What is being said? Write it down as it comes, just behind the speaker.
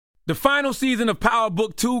The final season of Power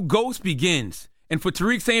Book 2, Ghost, begins. And for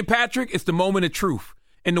Tariq St. Patrick, it's the moment of truth.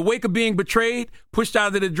 In the wake of being betrayed, pushed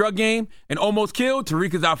out of the drug game, and almost killed,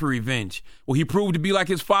 Tariq is out for revenge. Will he prove to be like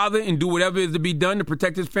his father and do whatever is to be done to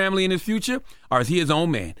protect his family and his future? Or is he his own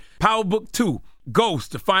man? Power Book 2,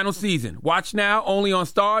 Ghost, the final season. Watch now only on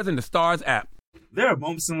Starz and the Starz app. There are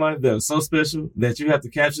moments in life that are so special that you have to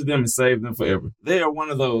capture them and save them forever. They are one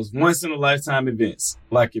of those once-in-a-lifetime events,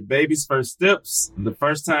 like your baby's first steps, the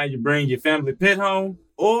first time you bring your family pet home,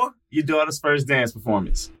 or your daughter's first dance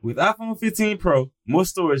performance. With iPhone 15 Pro, more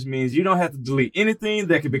storage means you don't have to delete anything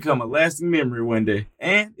that could become a lasting memory one day.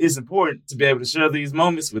 And it's important to be able to share these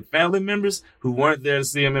moments with family members who weren't there to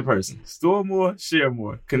see them in person. Store more, share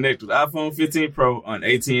more. Connect with iPhone 15 Pro on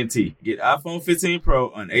AT&T. Get iPhone 15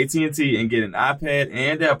 Pro on AT&T and get an iPad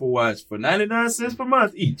and Apple Watch for 99 cents per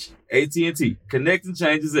month each. AT&T. Connecting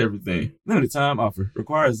changes everything. Limited time offer.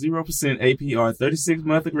 Requires 0% APR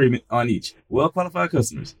 36-month agreement on each. Well-qualified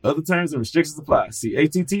customers. Other terms and restrictions apply. See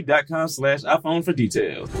att.com/iPhone for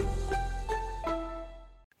details.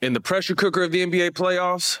 In the pressure cooker of the NBA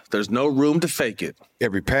playoffs, there's no room to fake it.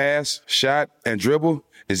 Every pass, shot, and dribble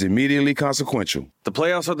is immediately consequential. The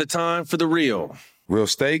playoffs are the time for the real. Real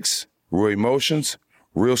stakes, real emotions,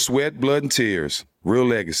 real sweat, blood, and tears. Real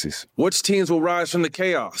legacies. Which teams will rise from the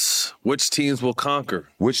chaos? Which teams will conquer?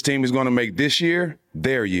 Which team is going to make this year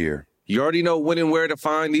their year? You already know when and where to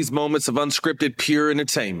find these moments of unscripted, pure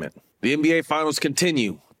entertainment. The NBA Finals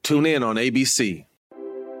continue. Tune in on ABC.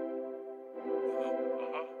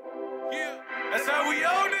 Yeah, that's how we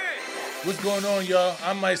own it. What's going on, y'all?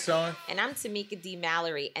 I'm my son. And I'm Tamika D.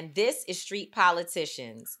 Mallory, and this is Street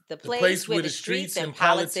Politicians, the place where the streets and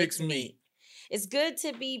politics meet. It's good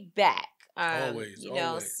to be back. Always.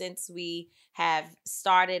 Since we have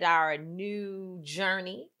started our new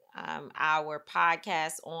journey, our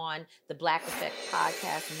podcast on the Black Effect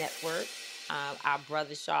Podcast Network, our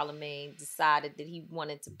brother Charlemagne decided that he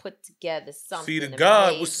wanted to put together something. See the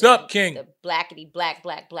God. What's up, King? The blackity black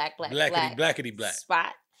blackity black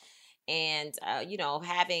spot. And,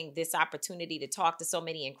 having this opportunity to talk to so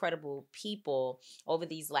many incredible people over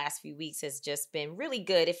these last few weeks has just been really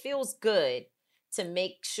good. It feels good to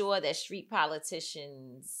make sure that street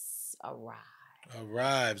politicians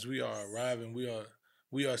arrives. We are arriving. We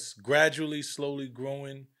are gradually, slowly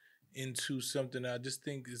growing into something I just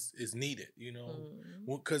think is needed,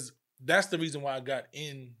 because that's the reason why I got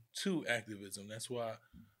into activism. That's why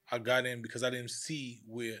I got in, because I didn't see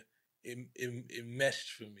where it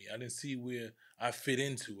meshed for me. I didn't see where I fit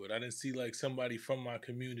into it. I didn't see like somebody from my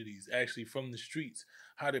communities, actually from the streets,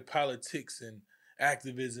 how did politics and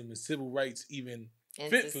activism and civil rights even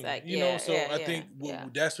fit for me, I think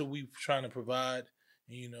that's what we're trying to provide,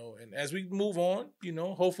 and as we move on,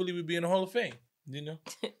 hopefully we'll be in the Hall of Fame,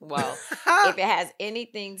 Well, if it has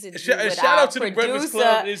anything to do with shout our out to producer, the Breakfast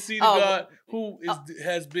Club and See the God, who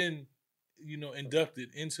has been,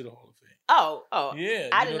 inducted into the Hall of Fame. Yeah.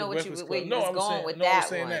 I didn't know where you was going with that. I was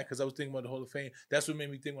saying that because I was thinking about the Hall of Fame. That's what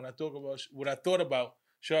made me think when I thought about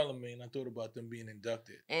Charlemagne, I thought about them being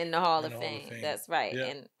inducted in the Hall of Fame. That's right. Yeah.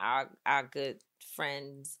 And our good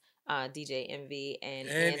friends, DJ Envy and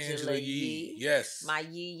Angela Yee. Yes. My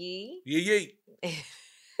Yee. Yee.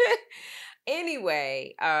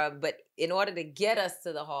 Anyway, but in order to get us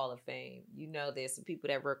to the Hall of Fame, there's some people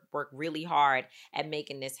that work really hard at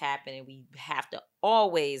making this happen, and we have to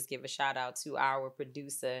always give a shout out to our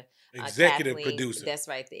producer, executive Kathleen. Producer. That's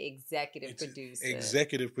right, the executive producer.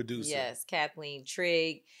 Executive producer. Yes, Kathleen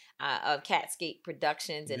Trigg of Catscape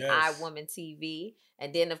Productions and iWoman TV.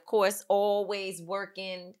 And then, of course, always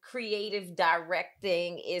working, creative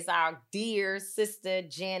directing is our dear sister,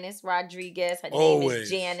 Janice Rodriguez. Her name is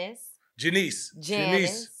Janice.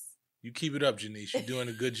 You keep it up, Janice. You're doing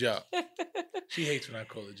a good job. She hates when I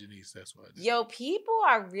call her Janice. That's why. People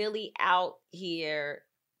are really out here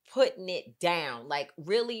putting it down, like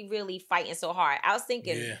really, really fighting so hard. I was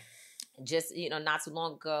thinking just, not too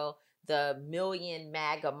long ago, the Million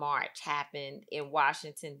MAGA March happened in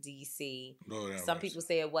Washington, D.C. Some people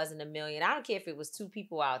say it wasn't a million. I don't care if it was 2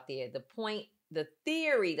 people out there. The point, the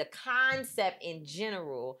theory, the concept in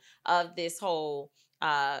general of this whole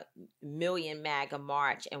Million MAGA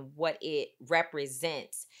March and what it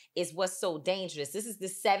represents is what's so dangerous. This is the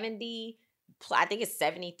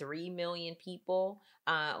 73 million people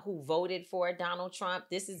who voted for Donald Trump.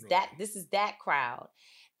 This is that crowd.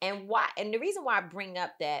 And the reason why I bring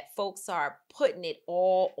up that folks are putting it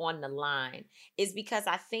all on the line is because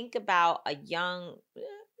I think about a young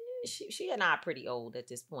she and I are pretty old at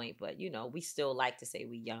this point, but we still like to say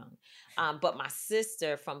we young. But my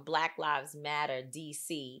sister from Black Lives Matter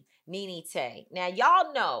DC, Nene Tay. Now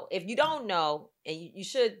y'all know, if you don't know, and you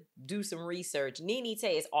should do some research, Nene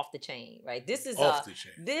Tay is off the chain, right? This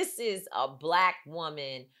is a Black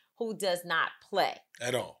woman who does not play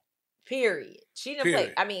at all. Period. She didn't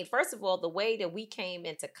play. I mean, first of all, the way that we came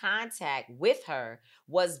into contact with her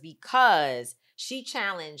was because she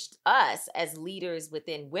challenged us as leaders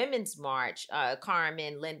within Women's March,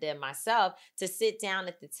 Carmen, Linda, and myself, to sit down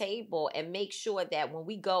at the table and make sure that when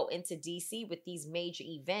we go into DC with these major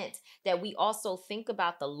events, that we also think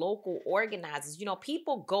about the local organizers.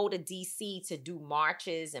 People go to DC to do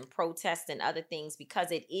marches and protests and other things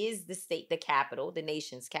because it is the capital, the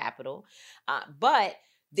nation's capital. But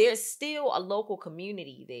there's still a local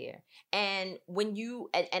community there. And when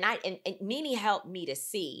and Nene helped me to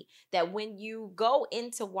see that when you go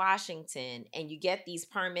into Washington and you get these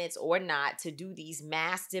permits or not to do these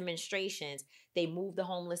mass demonstrations, they move the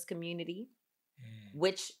homeless community,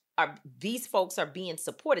 which these folks are being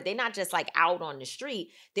supported. They're not just like out on the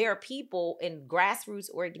street. There are people in grassroots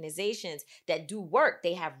organizations that do work.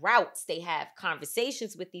 They have routes. They have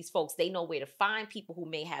conversations with these folks. They know where to find people who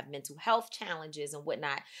may have mental health challenges and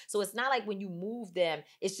whatnot. So it's not like when you move them,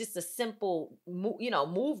 it's just a simple,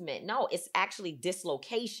 movement. No, it's actually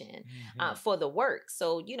dislocation for the work.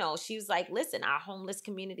 So, she was like, listen, our homeless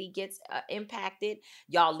community gets impacted.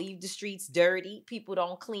 Y'all leave the streets dirty. People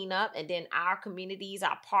don't clean up. And then our communities,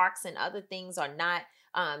 our parks, and other things are not,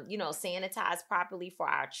 sanitized properly for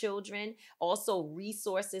our children. Also,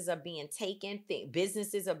 resources are being taken.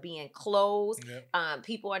 Businesses are being closed. Yep.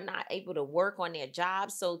 People are not able to work on their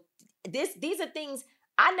jobs. So these are things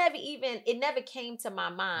it never came to my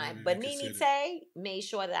mind. But Nene Tay made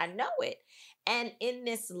sure that I know it. And in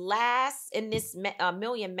this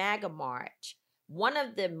Million MAGA March, one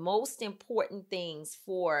of the most important things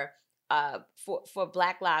for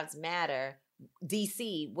Black Lives Matter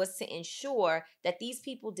DC was to ensure that these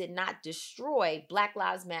people did not destroy Black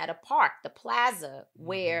Lives Matter Park, the plaza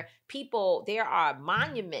where there are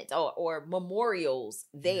monuments or memorials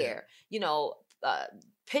there,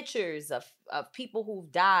 pictures of people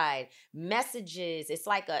who've died, messages.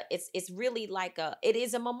 It's really like it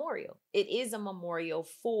is a memorial. It is a memorial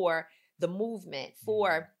for the movement,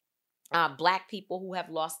 for Black people who have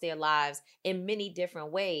lost their lives in many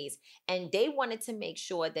different ways. And they wanted to make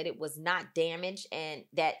sure that it was not damaged and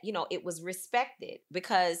that, it was respected,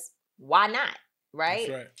 because why not? Right?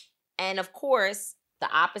 That's right. And of course,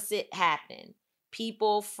 the opposite happened.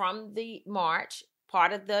 People from the march,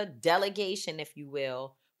 part of the delegation, if you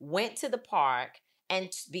will, went to the park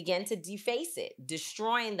and began to deface it,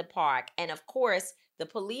 destroying the park. And of course, the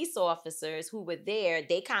police officers who were there,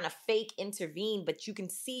 they kind of fake intervened, but you can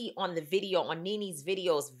see on the video, on Nene's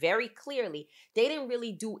videos very clearly, they didn't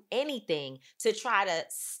really do anything to try to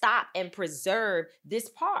stop and preserve this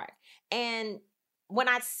park. And when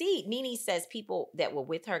I see, Nene says people that were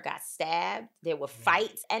with her got stabbed, there were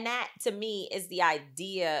fights. And that to me is the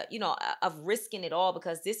idea, of risking it all,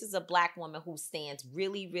 because this is a Black woman who stands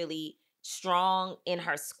really, really strong in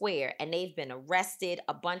her square, and they've been arrested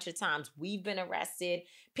a bunch of times. We've been arrested.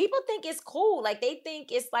 People think it's cool. Like, they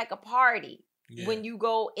think it's like a party. Yeah. When you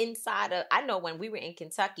go inside I know when we were in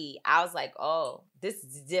Kentucky, I was like, oh, this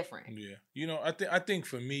is different. Yeah. I think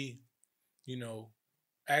for me,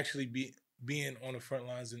 actually being on the front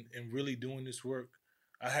lines and really doing this work,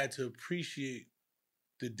 I had to appreciate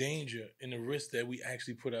the danger and the risk that we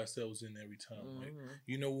actually put ourselves in every time. Like,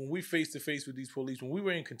 when we face to face with these police, when we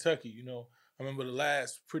were in Kentucky, I remember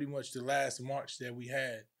pretty much the last march that we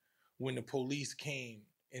had, when the police came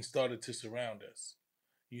and started to surround us,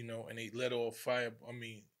 and they let off flash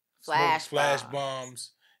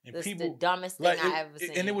bombs. And this people, the dumbest thing I ever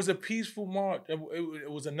seen. And it was a peaceful march. It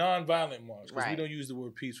was a non-violent march, because we don't use the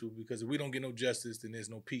word peaceful, because if we don't get no justice, then there's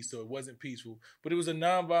no peace. So it wasn't peaceful, but it was a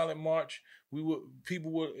non-violent march.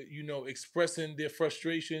 People were, expressing their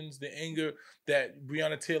frustrations, the anger that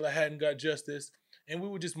Breonna Taylor hadn't got justice, and we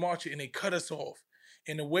were just marching, and they cut us off.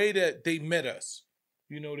 And the way that they met us,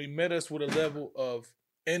 they met us with a level of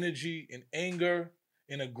energy and anger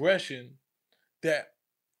and aggression that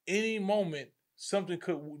any moment,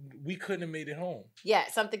 we couldn't have made it home. Yeah,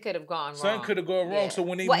 something could have gone wrong. Something could have gone wrong. Yeah. So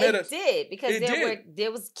when they met us, it did, because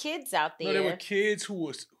there was kids out there. No, there were kids who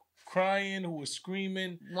was crying, who was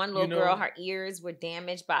screaming. One little girl, her ears were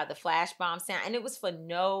damaged by the flash bomb sound, and it was for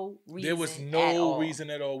no reason. There was no reason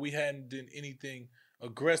at all. We hadn't done anything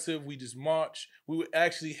aggressive. We just marched. We were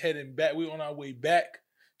actually heading back. We were on our way back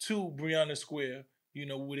to Breonna Square,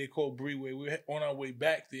 what they call Breeway. We were on our way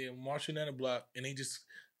back there, marching down the block, and they just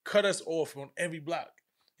cut us off on every block.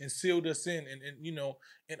 and sealed us in. And you know,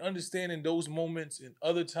 and understanding those moments and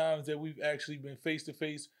other times that we've actually been face to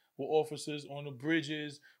face with officers on the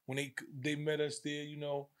bridges when they met us there, you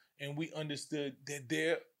know, and we understood that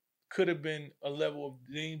there could have been a level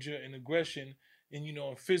of danger and aggression and, you know,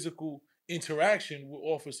 and physical interaction with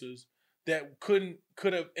officers that could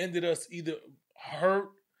have ended us either hurt,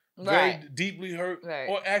 very deeply hurt,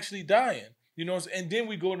 or actually dying. You know, and then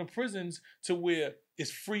we go into prisons to where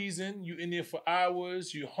it's freezing. You in there for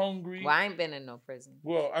hours. You're hungry. Well, I ain't been in no prison.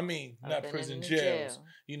 Well, I mean, not prison, jails. Jail.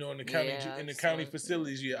 You know, in the county, county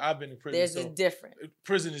facilities. Yeah, I've been in prison. There's a different.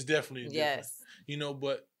 Prison is definitely a different. Yes. You know,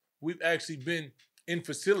 but we've actually been in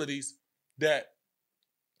facilities that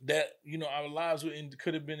you know our lives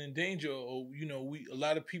could have been in danger, or you know, a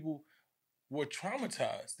lot of people were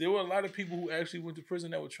traumatized. There were a lot of people who actually went to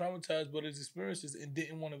prison that were traumatized by those experiences and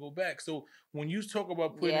didn't want to go back. So when you talk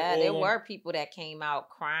about putting there were people that came out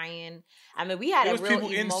crying. I mean, we had a real people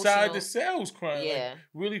inside the cells crying, like,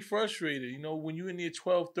 really frustrated. You know, when you're in there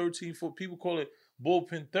 12, 13, 14, people call it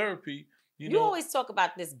bullpen therapy. You know, always talk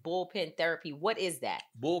about this bullpen therapy. What is that?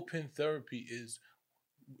 Bullpen therapy is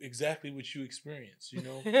exactly what you experience. You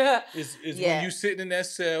know, is when you sitting in that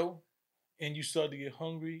cell. And you start to get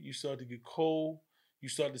hungry, you start to get cold, you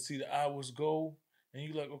start to see the hours go, and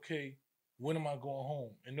you're like, okay, when am I going home?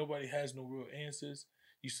 And nobody has no real answers.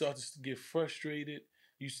 You start to get frustrated.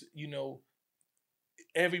 You know,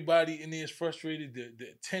 everybody in there is frustrated. The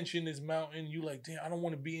tension is mounting. You like, damn, I don't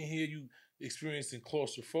want to be in here. You experiencing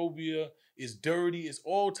claustrophobia. It's dirty. It's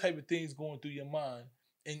all type of things going through your mind.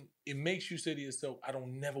 And it makes you say to yourself, I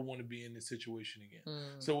don't never want to be in this situation again.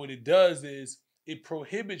 So what it does is it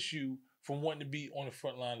prohibits you from wanting to be on the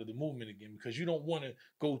front line of the movement again, because you don't want to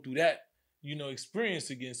go through that, you know,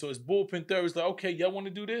 experience again. So it's bullpen therapy. It's like, okay, y'all want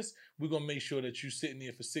to do this? We're going to make sure that you're sitting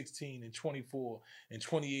there for 16 and 24 and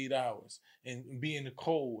 28 hours and be in the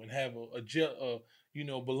cold and have a you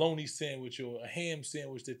know, bologna sandwich or a ham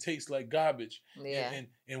sandwich that tastes like garbage. Yeah.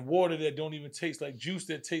 And water that don't even taste like juice,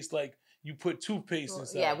 that tastes like you put toothpaste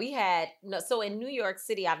inside. Yeah, we had so in New York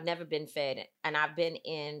City, I've never been fed, and I've been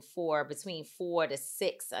in for between 4 to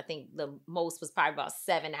 6. I think the most was probably about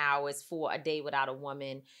 7 hours for A Day Without a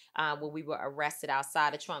Woman, when we were arrested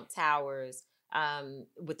outside of Trump Towers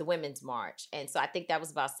with the Women's March, and so I think that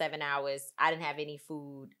was about 7 hours. I didn't have any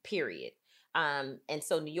food, period. And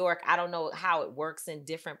so New York, I don't know how it works in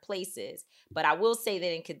different places, but I will say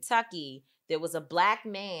that in Kentucky, there was a black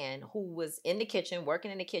man who was in the kitchen,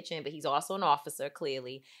 working in the kitchen, but he's also an officer,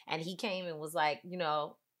 clearly. And he came and was like, you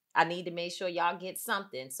know, I need to make sure y'all get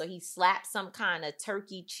something. So he slapped some kind of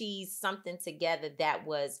turkey cheese, something together that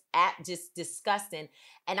was just disgusting.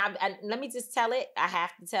 And let me just tell it. I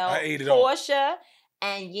have to tell Portia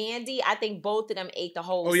and Yandy, I think both of them ate the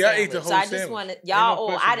whole sandwich. Ate the whole sandwich. So I just want to,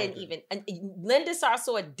 I didn't even. Linda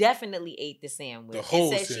Sarsour definitely ate the sandwich. The whole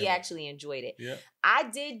and said sandwich. She actually enjoyed it. Yeah. I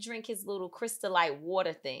did drink his little Crystal Light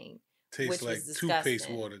water thing. Tastes like toothpaste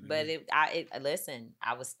water. But listen,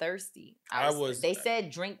 I was thirsty. They said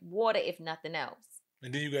drink water if nothing else.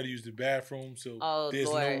 And then you got to use the bathroom, so there's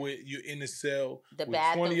no way you're in the cell. The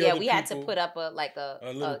bathroom, we had to put up a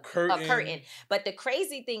little curtain. But the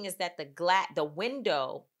crazy thing is that the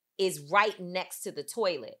window is right next to the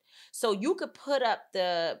toilet, so you could put up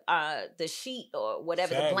the sheet or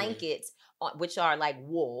whatever, the blankets, which are like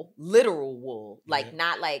wool, literal wool, like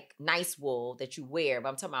not like nice wool that you wear, but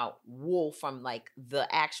I'm talking about wool from like the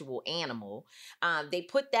actual animal. They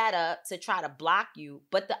put that up to try to block you,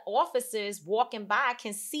 but the officers walking by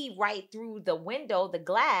can see right through the window, the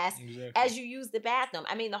glass, as you use the bathroom.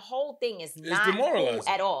 I mean, the whole thing is not cool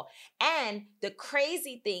at all. And the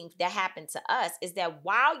crazy thing that happened to us is that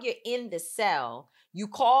while you're in the cell, you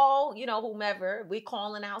call, you know, whomever, we're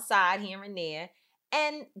calling outside here and there,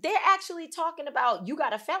 and they're actually talking about, you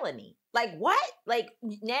got a felony. Like, what? Like,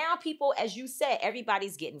 now people, as you said,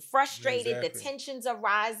 everybody's getting frustrated. The tensions are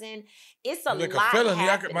rising. It's a lot a felony.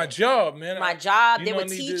 happening. My job, man. My job. There were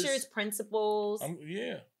teachers, principals. And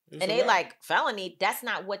they like, felony, that's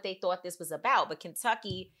not what they thought this was about. But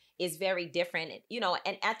Kentucky is very different. You know,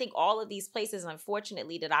 and I think all of these places,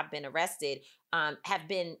 unfortunately, that I've been arrested have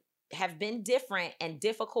been different and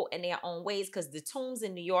difficult in their own ways, because the Tombs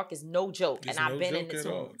in New York is no joke. And I've been in the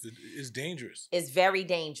Tombs. It's dangerous. It's very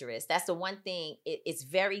dangerous. That's the one thing. It's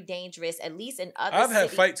very dangerous, at least in other cities. I've had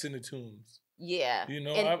fights in the Tombs. Yeah. You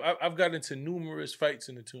know, I've gotten into numerous fights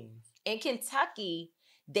in the Tombs. In Kentucky,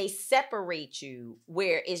 they separate you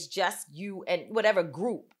where it's just you and whatever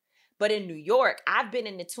group. But in New York, I've been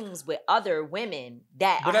in the Tombs with other women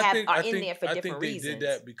that are in there for different reasons. I think they did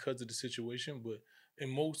that because of the situation, but in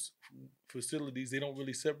most facilities, they don't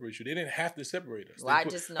really separate you. They didn't have to separate us. Well, I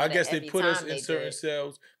just know I that guess they every put us time in they certain did.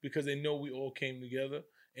 cells because they know we all came together,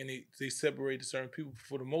 and they separated certain people.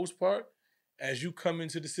 For the most part, as you come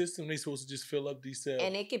into the system, they're supposed to just fill up these cells.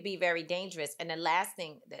 And it could be very dangerous. And the last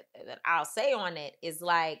thing that I'll say on it is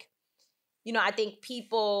like, you know, I think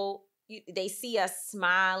people, they see us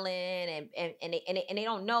smiling and they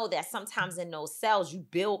don't know that sometimes in those cells you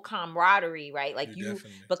build camaraderie, right? Like you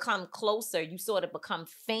become closer, you sort of become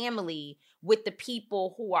family with the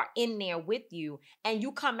people who are in there with you, and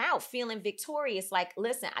you come out feeling victorious. Like,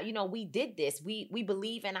 listen, you know, we did this. We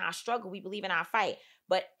believe in our struggle. We believe in our fight.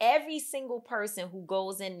 But every single person who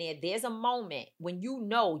goes in there, there's a moment when you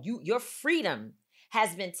know your freedom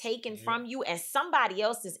has been taken from you, and somebody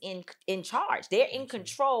else is in charge. They're in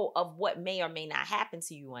control of what may or may not happen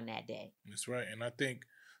to you on that day. That's right. And I think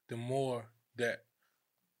the more that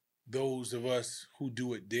those of us who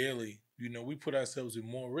do it daily, you know, we put ourselves in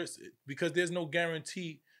more risk, because there's no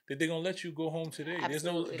guarantee that they're going to let you go home today. Absolutely there's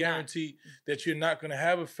no guarantee that you're not going to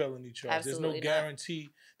have a felony charge. Absolutely there's no guarantee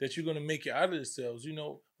that you're going to make it out of the cells. You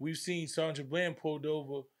know, we've seen Sandra Bland pulled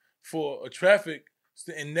over for a traffic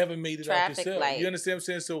and never made it out the cell. Light. You understand what I'm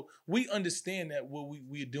saying? So we understand that what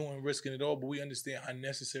we're doing, risking it all, but we understand how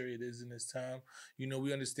necessary it is in this time. You know,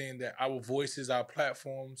 we understand that our voices, our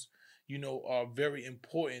platforms, you know, are very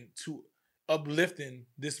important to uplifting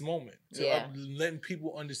this moment, to letting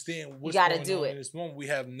people understand what's going on in this moment. We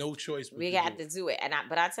have no choice but we got to do it.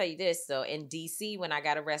 But I tell you this, though, in DC, when I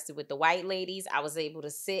got arrested with the white ladies, I was able to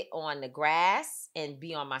sit on the grass and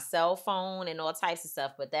be on my cell phone and all types of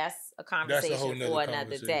stuff. But that's a conversation for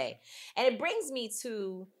another day. And it brings me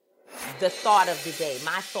to the thought of the day,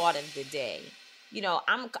 my thought of the day. You know,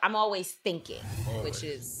 I'm always thinking, which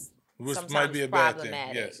sometimes might be a problematic,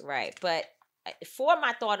 bad thing. Yes. Right? But for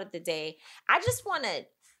my thought of the day, I just want to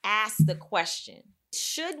ask the question: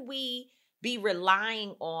 should we be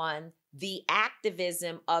relying on the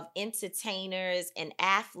activism of entertainers and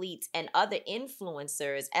athletes and other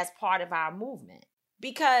influencers as part of our movement?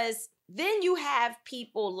 Because then you have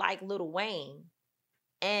people like Lil Wayne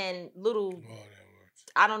and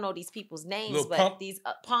I don't know these people's names, Lil but Pump. These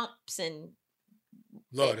Pumps and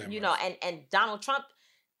you know, and Donald Trump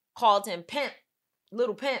called him Pimp,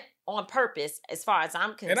 Little Pimp, on purpose, as far as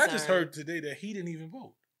I'm concerned. And I just heard today that he didn't even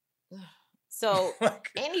vote. So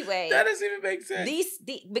anyway, that doesn't even make sense.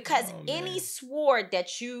 Because any sword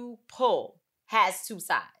that you pull has two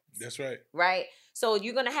sides. That's right. Right? So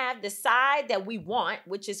you're going to have the side that we want,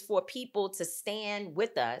 which is for people to stand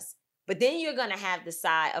with us. But then you're going to have the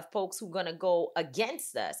side of folks who are going to go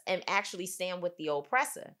against us and actually stand with the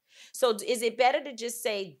oppressor. So is it better to just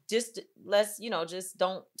say, let's, you know, just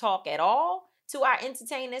don't talk at all to our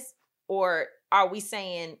entertainers? Or are we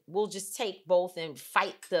saying we'll just take both and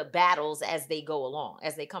fight the battles as they go along,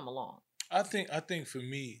 as they come along? I think for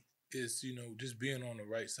me is, you know, just being on the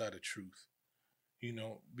right side of truth, you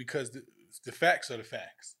know, because the facts are the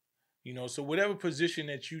facts, you know. So whatever position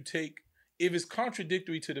that you take, if it's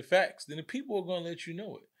contradictory to the facts, then the people are going to let you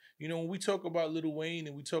know it. You know, when we talk about Lil Wayne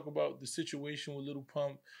and we talk about the situation with Lil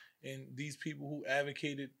Pump and these people who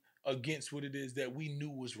advocated against what it is that we knew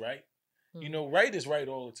was right, you know, right is right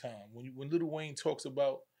all the time. When Lil Wayne talks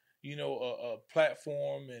about, you know, a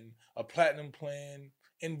platform and a platinum plan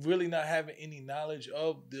and really not having any knowledge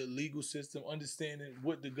of the legal system, understanding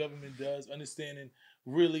what the government does, understanding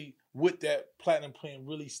really what that platinum plan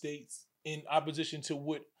really states in opposition to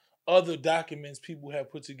what other documents people have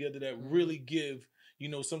put together that really give, you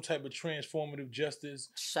know, some type of transformative justice.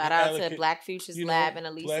 Shout out to Black Futures Lab and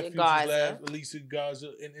Alicia Garza. Alicia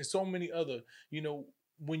Garza and so many other, you know,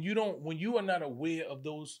 when you are not aware of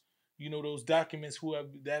those, you know, those documents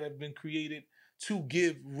that have been created to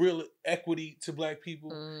give real equity to Black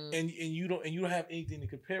people, and you don't have anything to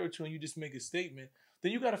compare it to, and you just make a statement,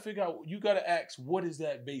 then you got to figure out, you got to ask, what is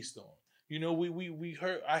that based on? You know, we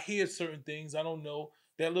heard, I hear certain things. I don't know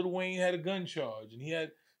that Lil Wayne had a gun charge, and he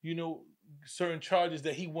had, you know, certain charges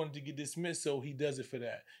that he wanted to get dismissed, so he does it for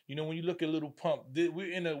that. You know, when you look at Lil Pump,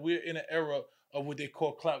 we're in an era of what they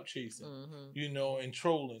call clout chasing, you know, and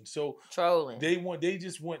trolling. So they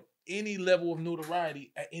just want any level of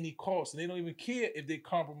notoriety at any cost, and they don't even care if they're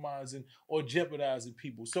compromising or jeopardizing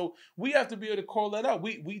people. So we have to be able to call that out.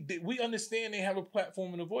 We understand they have a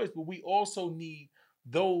platform and a voice, but we also need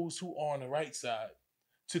those who are on the right side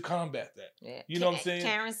to combat that. Yeah. You know what I'm saying?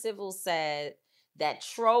 Karen Civil said that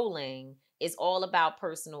trolling is all about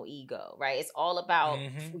personal ego, right? It's all about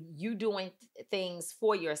you doing things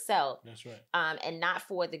for yourself. That's right. And not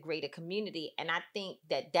for the greater community. And I think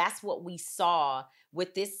that that's what we saw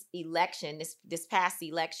with this election, this past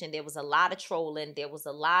election. There was a lot of trolling. There was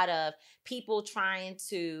a lot of people trying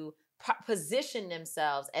to position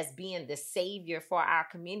themselves as being the savior for our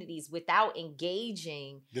communities without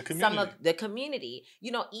engaging some of the community.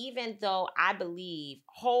 You know, even though I believe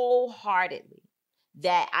wholeheartedly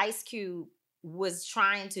that Ice Cube was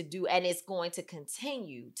trying to do and is going to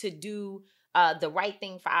continue to do the right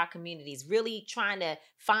thing for our communities, really trying to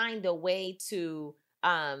find a way to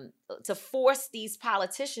force these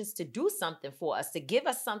politicians to do something for us, to give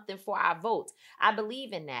us something for our votes. I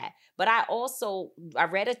believe in that. But I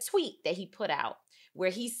read a tweet that he put out where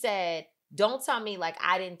he said, don't tell me like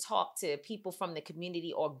I didn't talk to people from the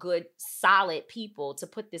community or good, solid people to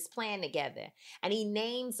put this plan together. And he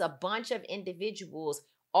names a bunch of individuals,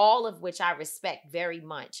 all of which I respect very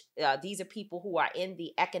much. These are people who are in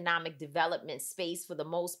the economic development space for the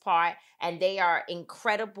most part, and they are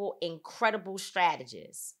incredible, incredible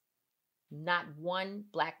strategists. Not one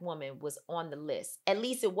Black woman was on the list. At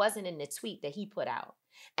least it wasn't in the tweet that he put out.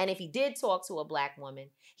 And if he did talk to a Black woman,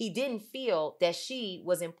 he didn't feel that she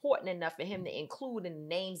was important enough for him to include in the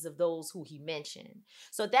names of those who he mentioned.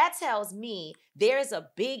 So that tells me there's a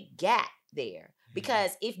big gap there.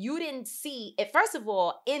 Because if you didn't see it, first of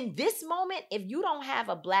all, in this moment, if you don't have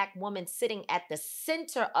a Black woman sitting at the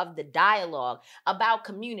center of the dialogue about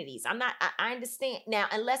communities, I understand now,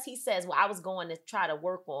 unless he says, well, I was going to try to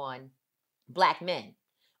work on Black men.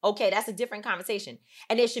 Okay, that's a different conversation.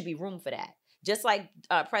 And there should be room for that. Just like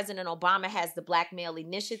President Obama has the Black Male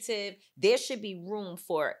Initiative, there should be room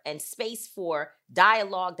for and space for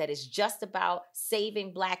dialogue that is just about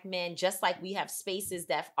saving Black men, just like we have spaces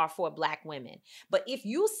that are for Black women. But if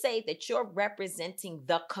you say that you're representing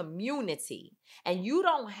the community and you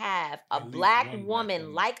don't have a Black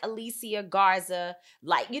woman like Alicia Garza,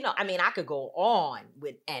 like, you know, I mean, I could go on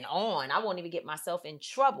and on. I won't even get myself in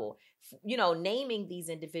trouble, you know, naming these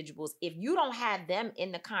individuals. If you don't have them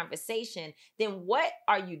in the conversation, then what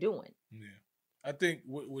are you doing? Yeah. I think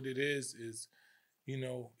what it is, you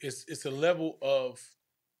know, it's a level of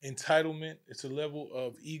entitlement. It's a level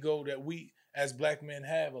of ego that we as Black men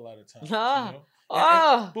have a lot of times. You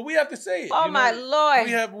know? But we have to say it. Oh, you know? My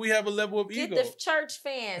Lord. We have a level of ego. Get the church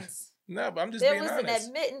fans. No, but I'm just being honest. There was an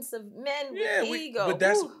admittance of men with ego. But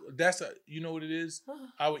that's you know what it is?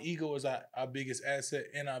 Our ego is our biggest asset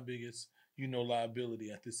and our biggest, you know,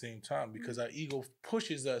 liability at the same time, because our ego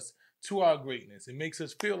pushes us to our greatness. It makes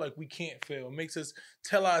us feel like we can't fail. It makes us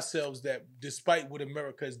tell ourselves that despite what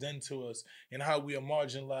America has done to us and how we are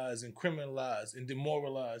marginalized and criminalized and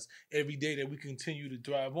demoralized every day, that we continue to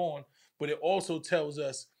drive on. But it also tells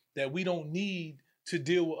us that we don't need to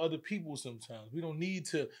deal with other people sometimes. We don't need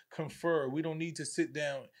to confer. We don't need to sit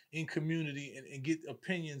down in community and get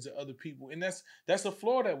opinions of other people. And that's a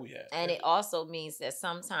flaw that we have. And it also means that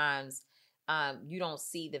sometimes you don't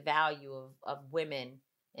see the value of women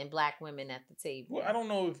and Black women at the table. Well, I don't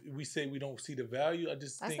know if we say we don't see the value. I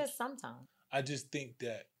said sometimes. I just think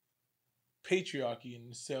that patriarchy in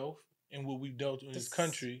itself and what we've dealt in this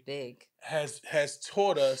country has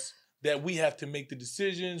taught us that we have to make the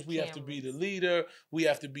decisions, we have to be the leader, we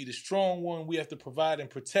have to be the strong one, we have to provide and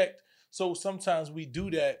protect. So sometimes we do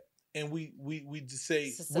that and we just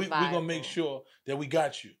say, we're going to make sure that we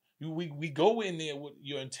got you. We go in there with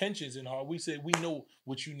your intentions in heart. We say, we know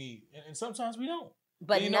what you need. And sometimes we don't.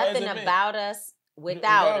 But nothing about us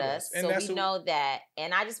without us. So we know that.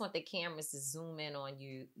 And I just want the cameras to zoom in on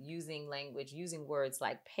you using words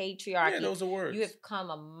like patriarchy. Yeah, those are words. You have come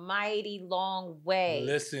a mighty long way.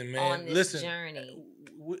 Listen, man. On this journey.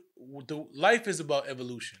 Life is about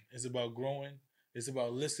evolution. It's about growing. It's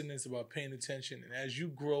about listening. It's about paying attention. And as you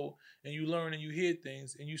grow and you learn and you hear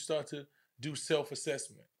things and you start to do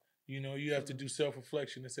self-assessment, you know, you have to do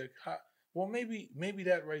self-reflection and say, well, maybe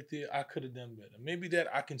that right there, I could have done better. Maybe that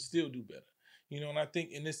I can still do better. You know, and I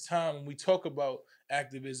think in this time when we talk about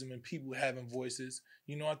activism and people having voices,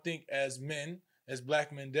 you know, I think as men, as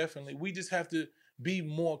Black men definitely, we just have to be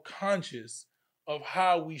more conscious of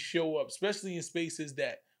how we show up, especially in spaces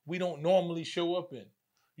that we don't normally show up in.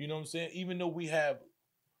 You know what I'm saying? Even though we have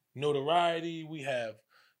notoriety, we have,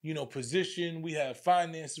 you know, position, we have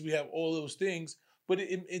finances, we have all those things, but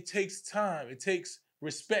it takes time. It takes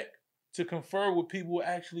respect to confer with people who are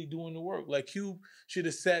actually doing the work. Like Cube should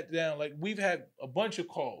have sat down. Like we've had a bunch of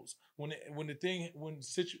calls when the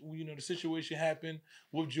situation happened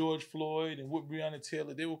with George Floyd and with Breonna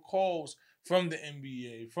Taylor. There were calls from the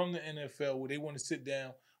NBA, from the NFL, where they want to sit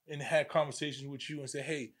down and have conversations with you and say,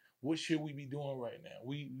 hey, what should we be doing right now?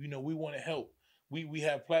 We want to help. We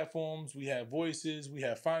have platforms, we have voices, we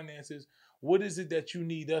have finances. What is it that you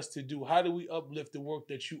need us to do? How do we uplift the work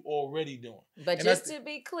that you already doing? But and just to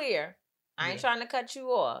be clear, I ain't trying to cut you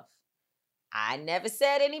off. I never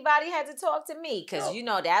said anybody had to talk to me because, you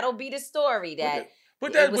know, that'll be the story that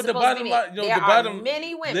But the bottom line, there are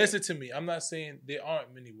many women. Listen to me. I'm not saying there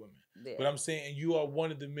aren't many women. Yeah. But I'm saying you are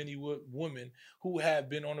one of the many women who have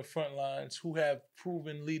been on the front lines, who have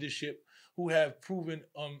proven leadership, who have proven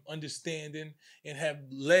understanding, and have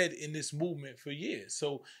led in this movement for years.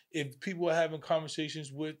 So if people are having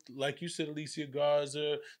conversations with, like you said, Alicia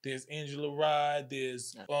Garza, there's Angela Rye,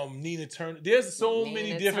 there's Nina Turner. There's so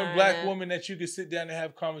many different black women that you can sit down and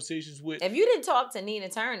have conversations with. If you didn't talk to Nina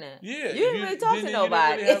Turner, you didn't really talk to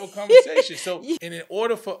nobody. You didn't really have a conversation. So, and in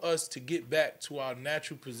order for us to get back to our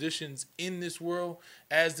natural positions in this world,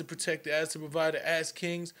 as the protector, as the provider, as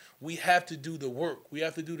kings, we have to do the work. We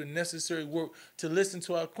have to do the necessary work to listen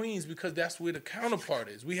to our queens, because that's where the counterpart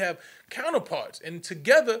is. We have counterparts, and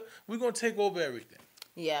together we're going to take over everything.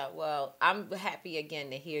 Yeah, well, I'm happy again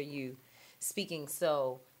to hear you speaking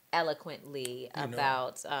so eloquently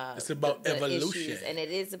about it's about the evolution. Issues, and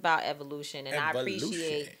it is about evolution. And I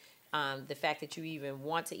appreciate the fact that you even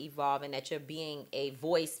want to evolve and that you're being a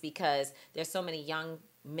voice, because there's so many young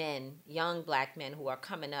black men who are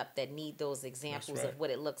coming up that need those examples of what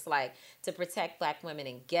it looks like to protect black women.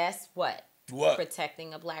 And guess what?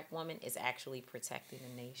 Protecting a black woman is actually protecting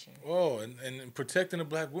a nation. Oh, and protecting a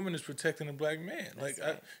black woman is protecting a black man. That's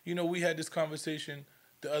like, right. We had this conversation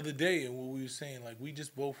the other day, and what we were saying, like,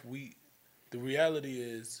 the reality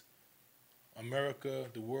is, America,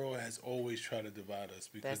 the world has always tried to divide us,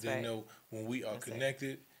 because they know when we are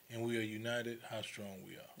connected and we are united, how strong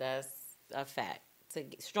we are. That's a fact.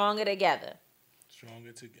 Stronger together.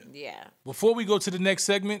 Stronger together. Yeah. Before we go to the next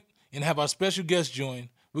segment and have our special guest join,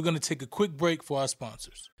 we're going to take a quick break for our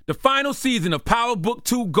sponsors. The final season of Power Book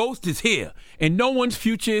 2 Ghost is here, and no one's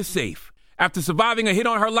future is safe. After surviving a hit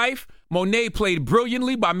on her life, Monet, played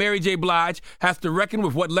brilliantly by Mary J. Blige, has to reckon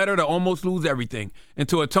with what led her to almost lose everything and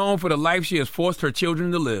to atone for the life she has forced her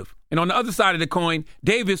children to live. And on the other side of the coin,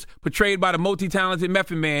 Davis, portrayed by the multi-talented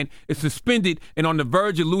Method Man, is suspended and on the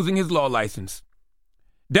verge of losing his law license.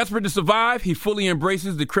 Desperate to survive, he fully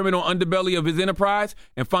embraces the criminal underbelly of his enterprise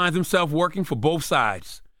and finds himself working for both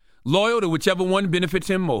sides, loyal to whichever one benefits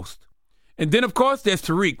him most. And then, of course, there's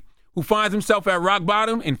Tariq, who finds himself at rock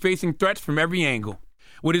bottom and facing threats from every angle.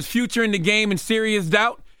 With his future in the game in serious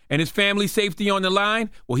doubt and his family's safety on the line,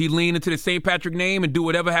 will he lean into the St. Patrick name and do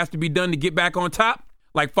whatever has to be done to get back on top?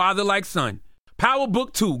 Like father, like son. Power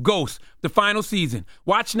Book 2, Ghost, the final season.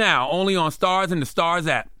 Watch now, only on Stars and the Stars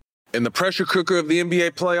app. In the pressure cooker of the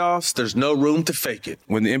NBA playoffs, there's no room to fake it.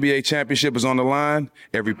 When the NBA championship is on the line,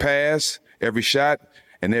 every pass, every shot,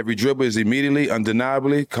 and every dribble is immediately,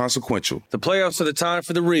 undeniably consequential. The playoffs are the time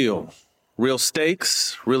for the real. Real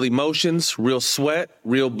stakes, real emotions, real sweat,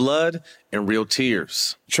 real blood, and real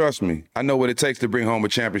tears. Trust me, I know what it takes to bring home a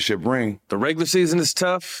championship ring. The regular season is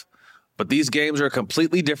tough, but these games are a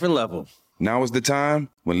completely different level. Now is the time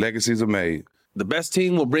when legacies are made. The best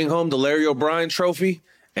team will bring home the Larry O'Brien Trophy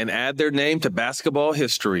and add their name to basketball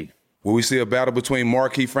history. Will we see a battle between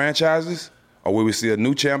marquee franchises, or will we see a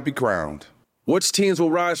new champ be crowned? Which teams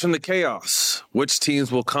will rise from the chaos? Which teams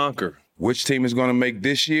will conquer? Which team is going to make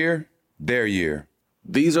this year their year?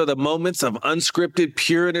 These are the moments of unscripted,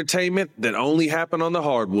 pure entertainment that only happen on the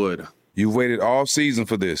hardwood. You've waited all season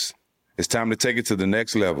for this. It's time to take it to the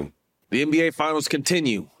next level. The NBA Finals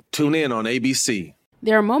continue. Tune in on ABC.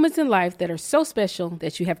 There are moments in life that are so special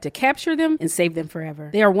that you have to capture them and save them forever.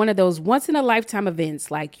 They are one of those once-in-a-lifetime events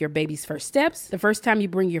like your baby's first steps, the first time you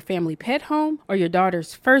bring your family pet home, or your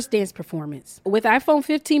daughter's first dance performance. With iPhone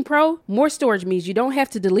 15 Pro, more storage means you don't have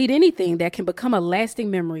to delete anything that can become a lasting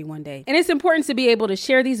memory one day. And it's important to be able to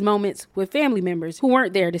share these moments with family members who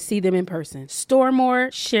weren't there to see them in person. Store more,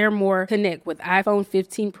 share more, connect with iPhone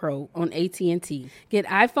 15 Pro on AT&T. Get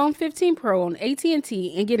iPhone 15 Pro on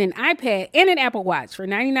AT&T and get an iPad and an Apple Watch for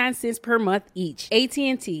 99 cents per month each.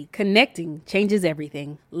 AT&T. Connecting changes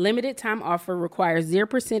everything. Limited time offer requires 0%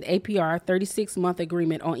 APR 36-month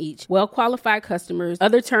agreement on each. Well-qualified customers.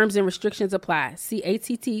 Other terms and restrictions apply. See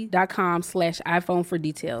att.com/iPhone for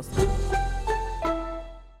details. That's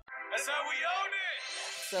how we own it.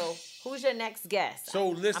 So, who's your next guest? So,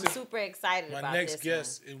 listen. I'm super excited about this. My next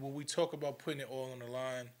guest, and when we talk about putting it all on the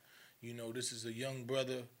line, this is a young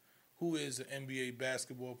brother who is an NBA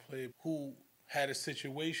basketball player who had a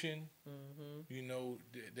situation,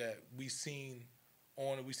 that we seen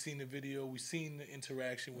the video, we seen the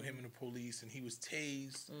interaction with him and the police, and he was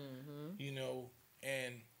tased,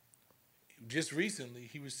 and just recently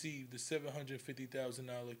he received the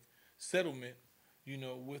 $750,000 settlement,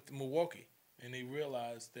 with Milwaukee, and they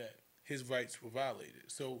realized that his rights were violated.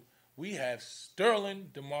 So we have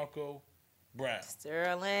Sterling DeMarco Brown.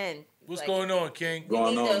 Sterling. What's going on, King?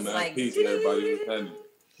 Going on, man. Peace and everybody who's listening.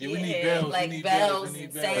 Yeah, we need bells. Like we need bells We need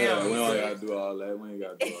and bells. sounds. We don't gotta do all that. We ain't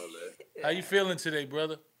gotta do all that. How you feeling today,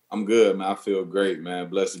 brother? I'm good, man. I feel great, man.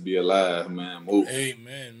 Blessed to be alive, man. Move.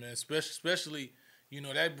 Amen, man. Especially,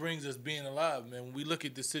 that brings us being alive, man. When we look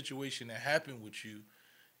at the situation that happened with you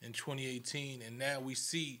in 2018, and now we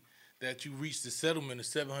see that you reached the settlement of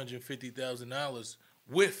 $750,000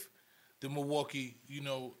 with the Milwaukee,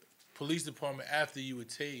 police department after you were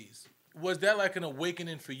tased. Was that like an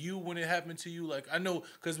awakening for you when it happened to you? Like, I know,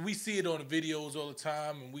 because we see it on the videos all the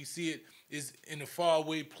time, and we see it is in a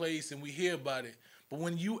faraway place, and we hear about it. But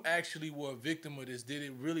when you actually were a victim of this, did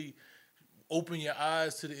it really open your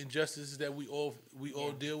eyes to the injustices that we all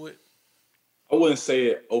deal with? I wouldn't say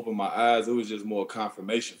it opened my eyes. It was just more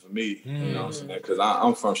confirmation for me. You know what I'm saying? Because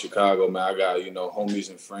I'm from Chicago, man. I got, homies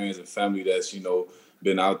and friends and family that's,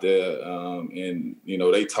 been out there and,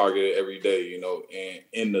 they target it every day, and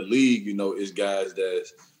in the league, it's guys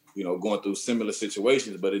that's, going through similar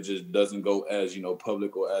situations, but it just doesn't go as,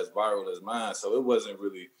 public or as viral as mine. So it wasn't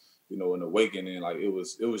really, an awakening. Like it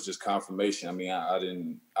was just confirmation. I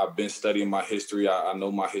mean, I've been studying my history. I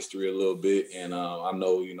know my history a little bit, and I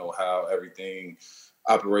know, how everything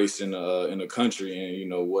operates in the country,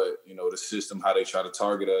 and what the system, how they try to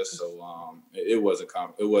target us. So it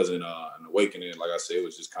wasn't an awakening. Like I said, it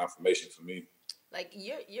was just confirmation for me. Like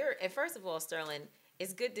you're and first of all, Sterling,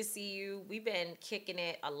 it's good to see you. We've been kicking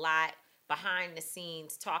it a lot behind the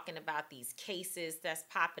scenes, talking about these cases that's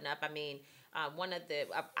popping up. I mean, one of the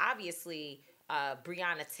obviously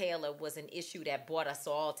Breonna Taylor was an issue that brought us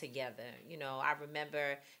all together. I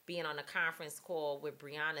remember being on a conference call with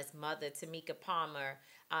Breonna's mother, Tamika Palmer,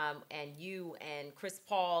 and you and Chris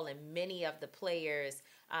Paul and many of the players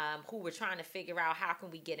who were trying to figure out how can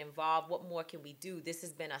we get involved, what more can we do. This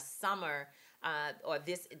has been a summer,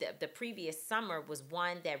 the previous summer was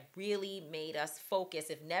one that really made us focus,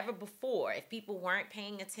 if never before. If people weren't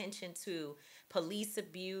paying attention to police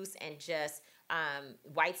abuse and just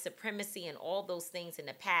white supremacy and all those things in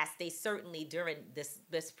the past, they certainly during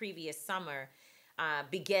this previous summer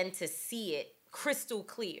began to see it crystal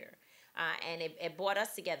clear. And it brought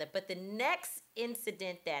us together. But the next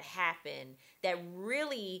incident that happened that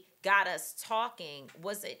really got us talking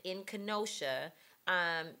was in Kenosha,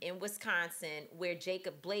 in Wisconsin, where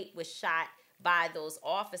Jacob Blake was shot by those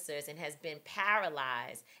officers and has been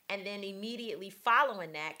paralyzed. And then immediately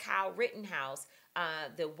following that, Kyle Rittenhouse,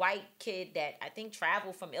 the white kid that I think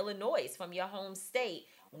traveled from Illinois, from your home state,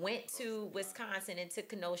 went to Wisconsin and to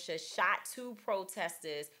Kenosha, shot 2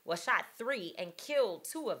 protesters, shot 3 and killed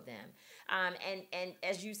 2 of them. And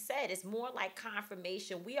as you said, it's more like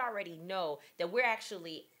confirmation. We already know that we're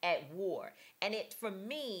actually at war. And for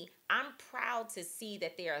me, I'm proud to see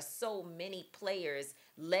that there are so many players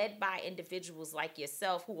led by individuals like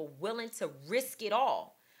yourself who are willing to risk it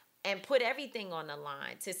all and put everything on the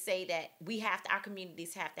line to say that our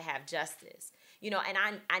communities have to have justice. And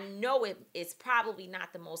I know it's probably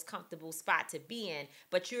not the most comfortable spot to be in,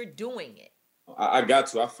 but you're doing it. I got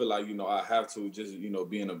to. I feel like, I have to just,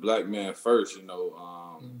 being a black man first, I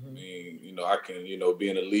mean, I can, be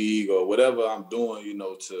in a league or whatever I'm doing,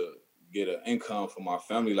 to get an income for my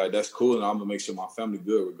family. Like, that's cool. And I'm going to make sure my family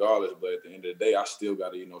good regardless. But at the end of the day, I still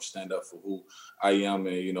got to, stand up for who I am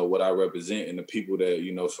and, what I represent and the people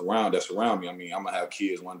that, surround me. I mean, I'm going to have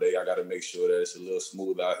kids one day. I got to make sure that it's a little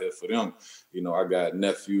smooth out here for them. I got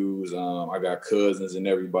nephews, I got cousins and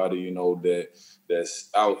everybody, that's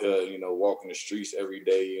out here, walking the streets every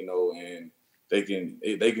day, and they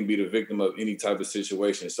can be the victim of any type of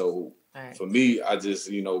situation. So for me, I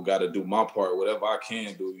just, got to do my part. Whatever I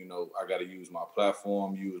can do, I got to use my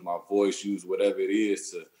platform, use my voice, use whatever it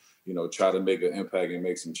is to, try to make an impact and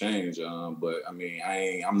make some change. But I mean,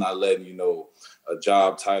 I'm not letting, a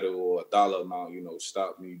job title or a dollar amount,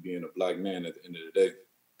 stop me being a black man at the end of the day.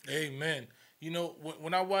 Amen.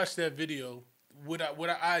 When I watched that video, what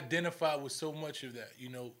I identified with so much of that,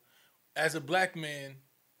 as a black man,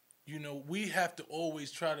 we have to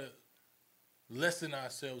always try to lessen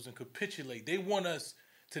ourselves and capitulate. They want us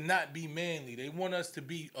to not be manly. They want us to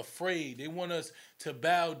be afraid. They want us to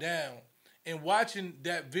bow down. And watching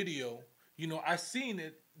that video, I seen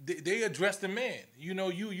it. They addressed the man.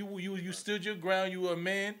 You stood your ground. You were a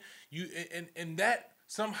man. And that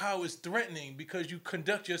somehow is threatening because you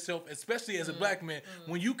conduct yourself, especially as a black man.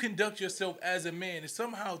 When you conduct yourself as a man, it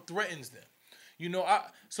somehow threatens them.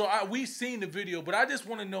 We've seen the video, but I just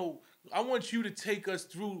want to know. I want you to take us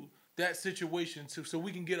through that situation so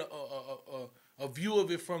we can get a view of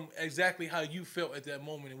it from exactly how you felt at that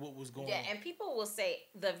moment and what was going on. Yeah, and people will say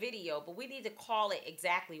the video, but we need to call it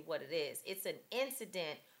exactly what it is. It's an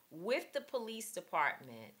incident with the police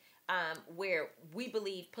department where we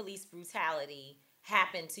believe police brutality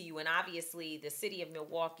happened to you, and obviously the city of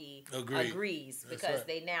Milwaukee agrees because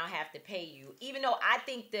they now have to pay you, even though I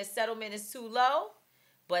think the settlement is too low.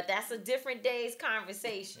 But that's a different day's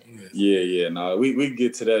conversation. Yeah. No, we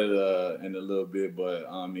get to that in a little bit. But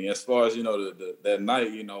I mean, as far as that night,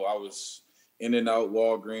 I was in and out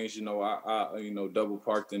Walgreens. I double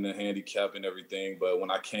parked in the handicap and everything. But when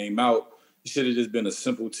I came out, it should have just been a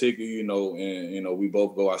simple ticket, and we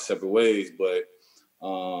both go our separate ways. But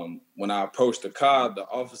when I approached the car, the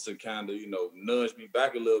officer kind of nudged me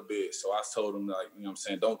back a little bit. So I told him, like,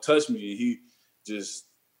 don't touch me. And he just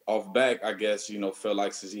off back, I guess, felt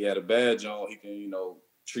like since he had a badge on, he can,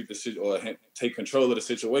 treat the take control of the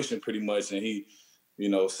situation pretty much. And he,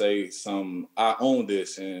 say some, I own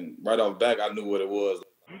this. And right off back, I knew what it was.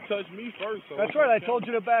 You touched me first. So that's right. I told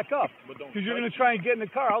you to back up because you're going to try and get in the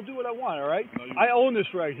car. I'll do what I want, all right? No, I own this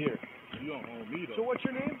right here. You don't own me, though. So what's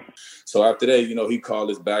your name? So after that, he called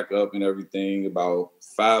us back up and everything. About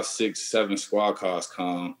 5, 6, 7 squad cars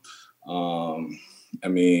come.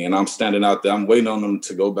 And I'm standing out there. I'm waiting on him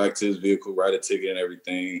to go back to his vehicle, write a ticket and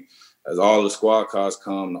everything. As all the squad cars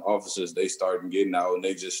come, the officers, they start getting out and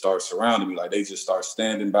they just start surrounding me. Like, they just start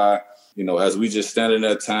standing by. As we just standing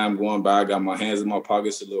there, time going by, I got my hands in my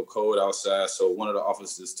pockets, a little cold outside. So one of the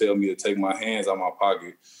officers tell me to take my hands out my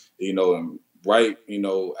pocket, and right,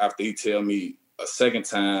 after he tell me a second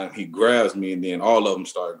time, he grabs me, and then all of them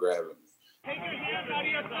start grabbing me. Take your hands out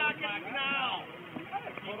of your pockets now.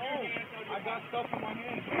 I got stuff in my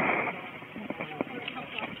hands.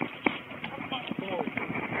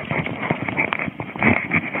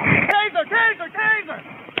 Taser!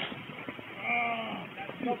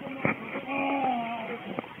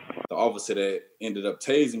 The officer that ended up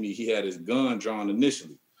tasing me, he had his gun drawn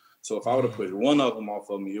initially. So if I would have put one of them off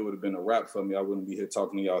of me, it would have been a wrap for me. I wouldn't be here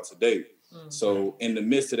talking to y'all today. Mm-hmm. So in the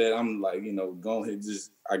midst of that, I'm like, go ahead,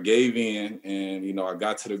 I gave in and, I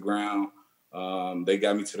got to the ground. They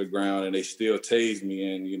got me to the ground and they still tased me.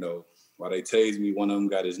 And, while they tased me, one of them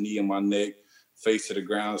got his knee in my neck, face to the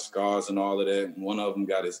ground, scars and all of that. And one of them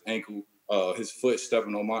got his ankle, his foot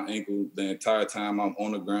stepping on my ankle the entire time I'm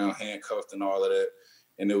on the ground, handcuffed and all of that.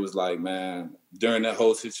 And it was like, man, during that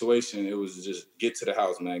whole situation, it was just get to the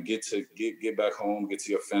house, man. Get back home, get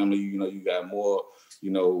to your family. You got more,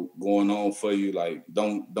 going on for you. Like,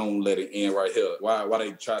 don't let it end right here. Why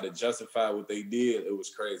they try to justify what they did? It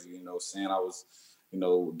was crazy, saying I was,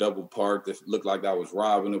 double parked. It looked like I was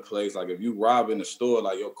robbing the place. Like, if you rob in the store,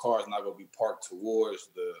 like, your car's not gonna be parked towards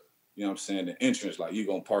the, the entrance. Like, you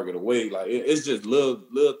gonna park it away. Like, it's just little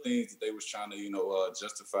things that they was trying to,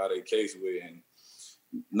 justify their case with, and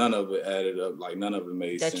none of it added up. Like, none of it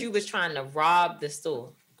made sense. That you was trying to rob the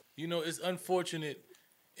store. It's unfortunate,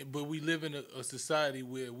 but we live in a society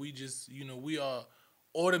where we just, we are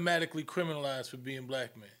automatically criminalized for being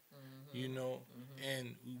black men. Mm-hmm.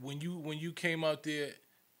 And when you came out there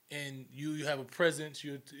and you have a presence,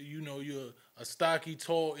 you're a stocky,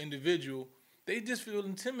 tall individual, they just feel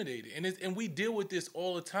intimidated. And we deal with this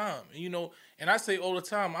all the time. And I say all the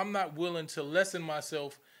time, I'm not willing to lessen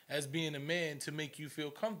myself as being a man to make you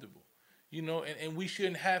feel comfortable, and we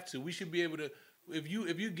shouldn't have to. We should be able to, if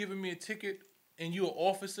you're giving me a ticket and you're an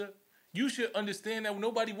officer, you should understand that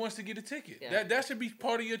nobody wants to get a ticket. Yeah. That should be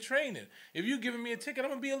part of your training. If you're giving me a ticket, I'm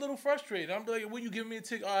going to be a little frustrated. I'm like, well, you giving me a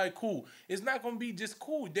ticket? All right, cool. It's not going to be just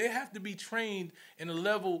cool. They have to be trained in a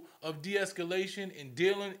level of de-escalation and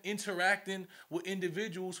interacting with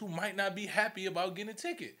individuals who might not be happy about getting a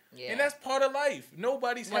ticket. Yeah. And that's part of life.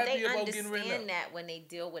 Nobody's happy about getting rid of that. They understand that when they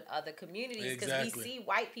deal with other communities. Because we see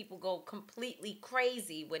white people go completely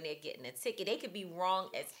crazy when they're getting a ticket. They could be wrong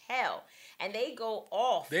as hell. And they go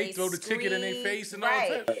off. They throw the ticket in their face and all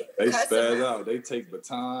that. They spaz out. They take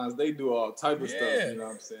batons. They do all type of stuff. You know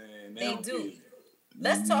what I'm saying? They do.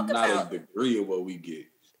 Let's talk about not a degree of what we get.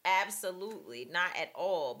 Absolutely, not at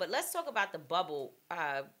all. But let's talk about the bubble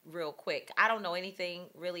real quick. I don't know anything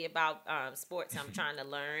really about sports. I'm trying to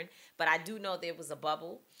learn. But I do know there was a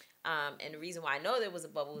bubble. And the reason why I know there was a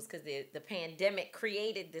bubble is because the pandemic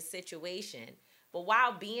created this situation. But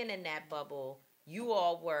while being in that bubble, you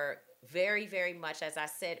all were very, very much, as I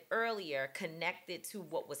said earlier, connected to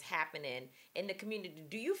what was happening in the community.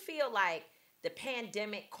 Do you feel like the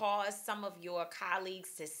pandemic caused some of your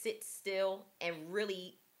colleagues to sit still and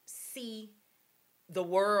really see the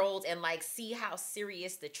world and like see how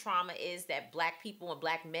serious the trauma is that black people and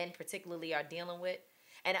black men particularly are dealing with?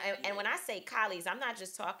 And when I say colleagues, I'm not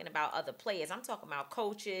just talking about other players. I'm talking about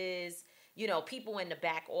coaches, people in the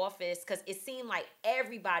back office, because it seemed like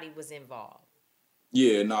everybody was involved.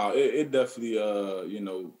 Yeah, no, it definitely,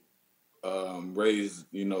 raised,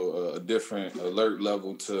 a different alert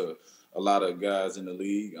level to a lot of guys in the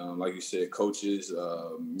league, like you said, coaches,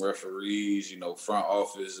 referees, front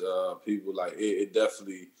office people. Like it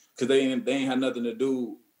definitely, because they ain't had nothing to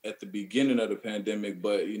do at the beginning of the pandemic,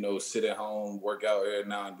 but sit at home, work out every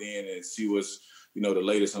now and then, and see what's the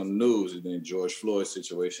latest on the news. And then George Floyd's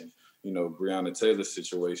situation, Breonna Taylor's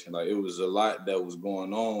situation. Like it was a lot that was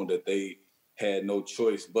going on that they had no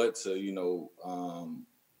choice but to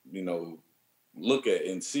look at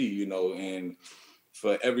and see, and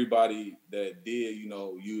for everybody that did,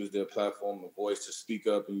 use their platform and voice to speak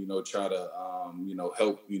up and, try to,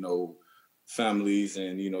 help, families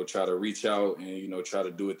and, try to reach out and, try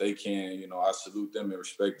to do what they can, I salute them and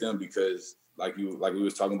respect them because like we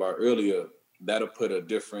was talking about earlier, that'll put a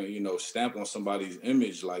different, stamp on somebody's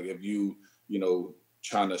image. Like if you,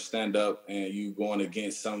 trying to stand up and you going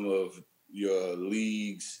against some of your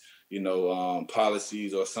league's,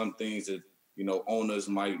 policies or some things that, owners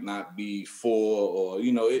might not be for, or,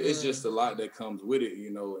 it's just a lot that comes with it,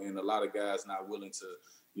 and a lot of guys not willing to,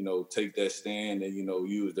 take that stand and,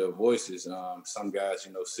 use their voices. Some guys,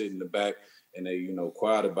 sit in the back and they,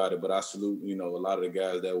 quiet about it, but I salute, a lot of the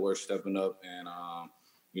guys that were stepping up and,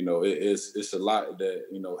 it's a lot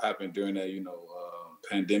that, happened during that,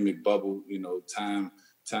 pandemic bubble,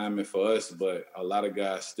 timing for us, but a lot of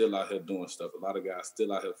guys still out here doing stuff. A lot of guys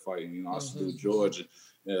still out here fighting. I salute George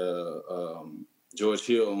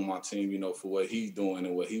Hill on my team, for what he's doing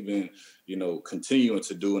and what he's been, continuing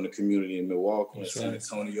to do in the community in Milwaukee and San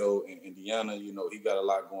Antonio and Indiana. He got a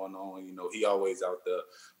lot going on. He always out there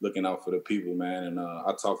looking out for the people, man. And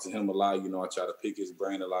I talk to him a lot. I try to pick his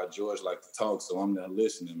brain a lot. George like to talk, so I'm there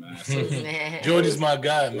listening, man. So, George is my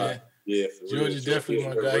guy, man. Yeah, George is definitely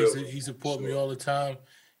my guy. He supports me all the time,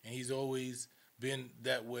 and he's always been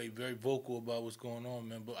that way, very vocal about what's going on,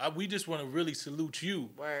 man. But we just want to really salute you,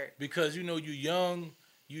 because you're young,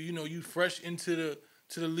 you fresh into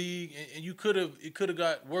the league, and it could have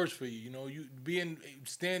got worse for you. You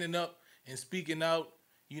standing up and speaking out,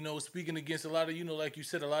 speaking against a lot of like you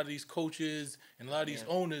said, a lot of these coaches and a lot of these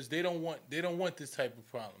owners. They don't want this type of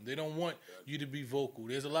problem. They don't want you to be vocal.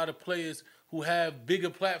 There's a lot of players who have bigger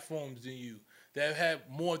platforms than you, that have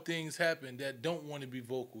more things happen, that don't want to be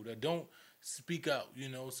vocal, that don't speak out,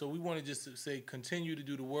 So we want to just say, continue to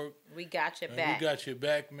do the work. We got your back. We got your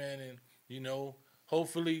back, man. And,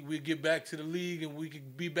 hopefully we get back to the league and we can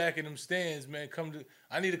be back in them stands, man.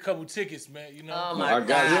 I need a couple tickets, man. Oh my God.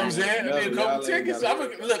 You know what I'm saying? I need a couple tickets.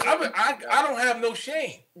 I don't have no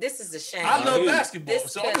shame. This is a shame. I love basketball,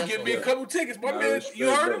 so I'm going to get me a couple tickets. My man, you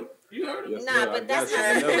heard him? Yes, but that's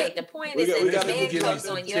not the point. The point is that the man comes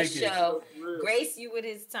on your show, grace you with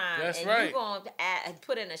his time, and you're going to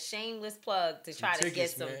put in a shameless plug to try to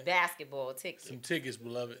get some basketball tickets. Some tickets,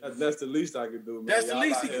 beloved. That's the least I can do, man. That's the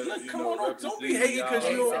least. Look, come on, don't be hating because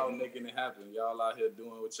y'all making it happen. Y'all out here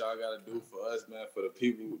doing what y'all got to do for us, man, for the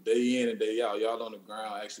people day in and day out. Y'all on the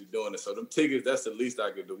ground actually doing it. So them tickets, that's the least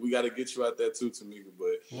I can do. We got to get you out there too, Tamika.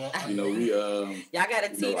 But, we... y'all got to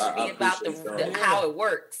teach me about the how it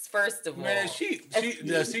works, first of all. Man,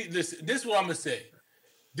 this is what I'm going to say.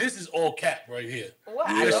 This is all cap right here. What?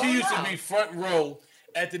 She used to be front row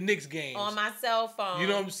at the Knicks games. On my cell phone. You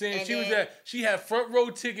know what I'm saying? She had front row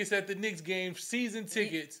tickets at the Knicks games, season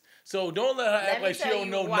tickets. So don't let her act like she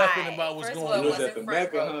don't know nothing about what's going on. You was at the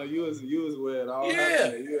Mecca, huh? You was where it all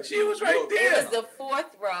happened. She was right there. It was the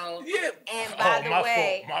fourth row. Yeah. And by the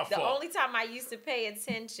way, the only time I used to pay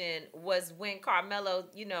attention was when Carmelo,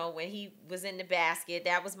 when he was in the basket.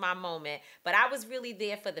 That was my moment. But I was really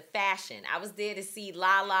there for the fashion. I was there to see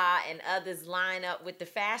Lala and others line up with the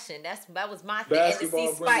fashion. That was my thing. Basketball, and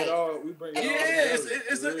to see Spike.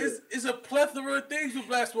 It's a plethora of things with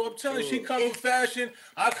basketball. I'm telling you, she comes for fashion.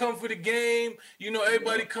 I come for the game.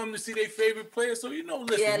 Everybody come to see their favorite player. So, listen,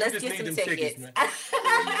 let's just get need some them tickets, man.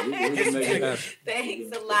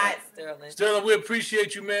 Thanks a lot, Sterling. Sterling, we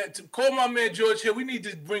appreciate you, man. Call my man George here. We need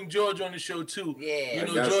to bring George on the show, too. Yeah.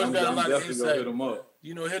 George got a lot of insight. Hit him up.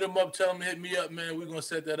 Hit him up. Tell him to hit me up, man. We're going to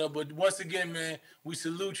set that up. But once again, man, we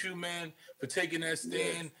salute you, man, for taking that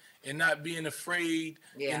stand. And not being afraid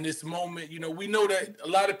in this moment. We know that a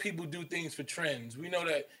lot of people do things for trends. We know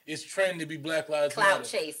that it's trend to be Black Lives Matter.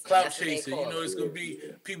 Clout chasing. It's going to be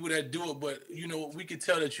people that do it. But, we can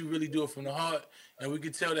tell that you really do it from the heart. And we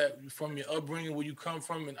can tell that from your upbringing, where you come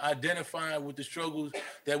from, and identifying with the struggles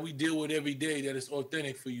that we deal with every day, that it's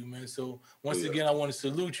authentic for you, man. So, once again, I want to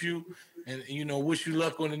salute you and, wish you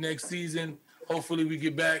luck on the next season. Hopefully, we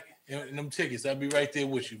get back. And them tickets, I'll be right there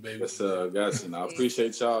with you, baby. Yes, gotcha. I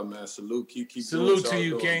appreciate y'all, man. Salute, keep salute doing to you,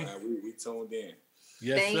 doing, King. Man. We tuned in.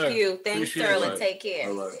 Yes, Thank sir. you. Thanks, Sterling. Right. Take care.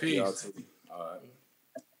 All right. Peace. All right.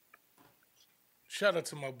 shout out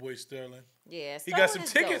to my boy Sterling. Yeah, he got some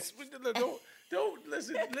Sterling tickets. Don't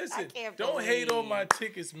listen. can't Don't hate believe. on my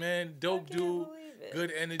tickets, man. Dope dude, believe it.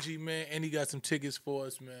 good energy, man, and he got some tickets for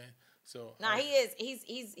us, man. So Nah, he is.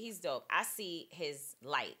 He's dope. I see his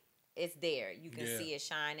light. It's there. You can see it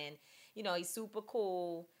shining. You know, he's super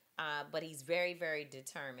cool, but he's very, very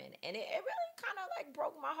determined. And it really kind of like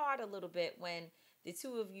broke my heart a little bit when the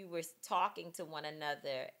two of you were talking to one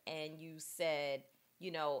another and you said,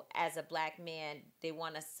 you know, as a black man, they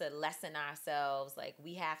want us to lessen ourselves. Like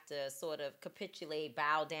we have to sort of capitulate,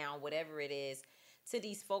 bow down, whatever it is, to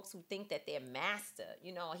these folks who think that they're master.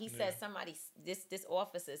 You know, he says this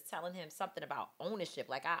officer is telling him something about ownership.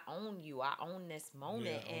 Like, I own you. I own this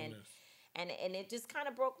moment. And it just kind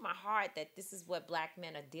of broke my heart that this is what black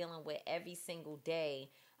men are dealing with every single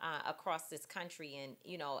day across this country. And,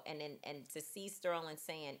 you know, and to see Sterling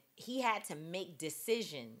saying he had to make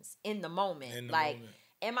decisions in the moment.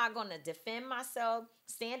 Am I going to defend myself,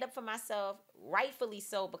 stand up for myself? Rightfully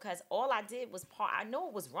so, because all I did was park. I know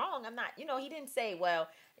it was wrong. I'm not, you know, he didn't say, well,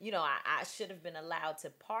 you know, I should have been allowed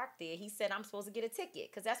to park there. He said, I'm supposed to get a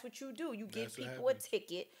ticket, because that's what you do. You give people a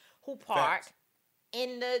ticket who park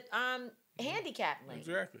in the handicap lane.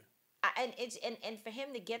 Exactly. And for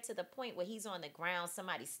him to get to the point where he's on the ground,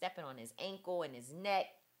 somebody stepping on his ankle and his neck,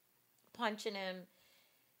 punching him,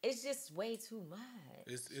 it's just way too much.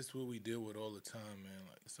 It's what we deal with all the time, man.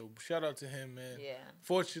 Like, so shout out to him, man. Yeah.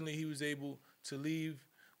 Fortunately, he was able to leave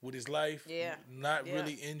with his life, not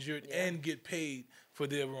really injured, and get paid for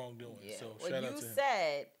their wrongdoing. Yeah. So well, shout out to him. You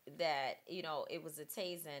said that, you know, it was a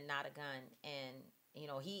taser and not a gun, and you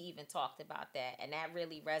know, he even talked about that, and that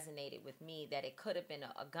really resonated with me, that it could have been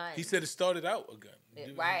a gun. He said it started out a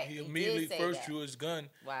gun. Right. He immediately did say first that. drew his gun,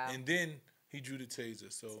 Wow. and then he drew the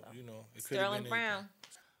taser. So you know, it could have Sterling been Brown. anything.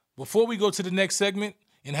 Before we go to the next segment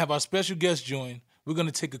and have our special guest join, we're going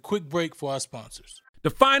to take a quick break for our sponsors. The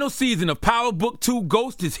final season of Power Book 2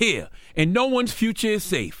 Ghost is here, and no one's future is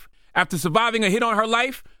safe. After surviving a hit on her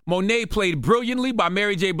life, Monet, played brilliantly by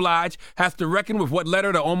Mary J. Blige, has to reckon with what led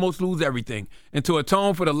her to almost lose everything and to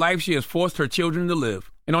atone for the life she has forced her children to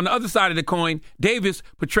live. And on the other side of the coin, Davis,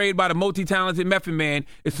 portrayed by the multi-talented Method Man,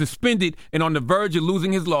 is suspended and on the verge of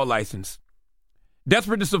losing his law license.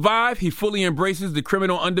 Desperate to survive, he fully embraces the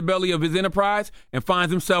criminal underbelly of his enterprise and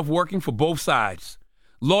finds himself working for both sides,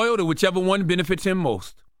 loyal to whichever one benefits him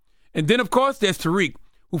most. And then, of course, there's Tariq,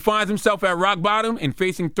 who finds himself at rock bottom and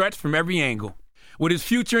facing threats from every angle. With his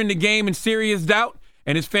future in the game in serious doubt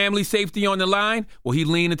and his family's safety on the line, will he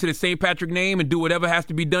lean into the St. Patrick name and do whatever has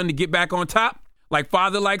to be done to get back on top? Like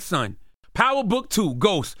father, like son. Power Book 2,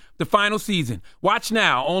 Ghost, the final season. Watch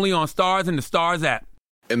now, only on Stars and the Stars app.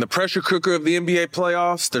 In the pressure cooker of the NBA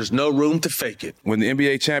playoffs, there's no room to fake it. When the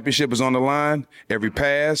NBA championship is on the line, every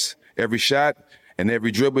pass, every shot, and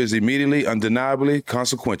every dribble is immediately, undeniably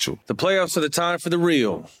consequential. The playoffs are the time for the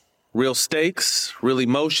real. Real stakes, real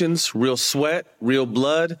emotions, real sweat, real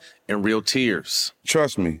blood, and real tears.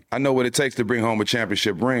 Trust me, I know what it takes to bring home a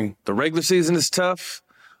championship ring. The regular season is tough,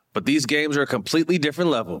 but these games are a completely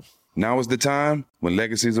different level. Now is the time when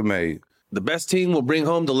legacies are made. The best team will bring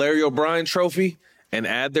home the Larry O'Brien Trophy and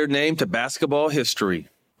add their name to basketball history.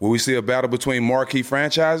 Will we see a battle between marquee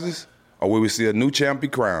franchises, or will we see a new champ be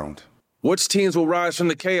crowned? Which teams will rise from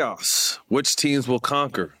the chaos? Which teams will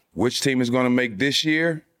conquer? Which team is going to make this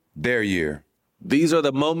year their year? These are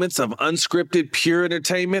the moments of unscripted, pure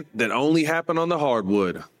entertainment that only happen on the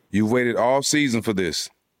hardwood. You've waited all season for this.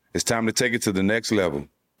 It's time to take it to the next level.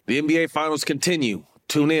 The NBA Finals continue.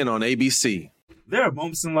 Tune in on ABC. There are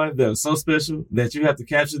moments in life that are so special that you have to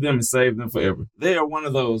capture them and save them forever. They are one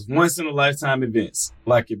of those once-in-a-lifetime events,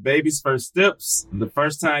 like your baby's first steps, the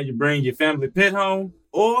first time you bring your family pet home,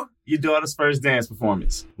 or your daughter's first dance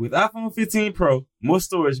performance. With iPhone 15 Pro, more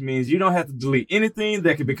storage means you don't have to delete anything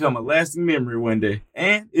that could become a lasting memory one day.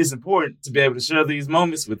 And it's important to be able to share these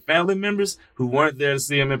moments with family members who weren't there to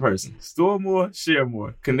see them in person. Store more, share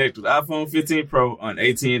more. Connect with iPhone 15 Pro on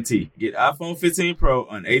AT&T. Get iPhone 15 Pro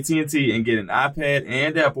on AT&T and get an iPad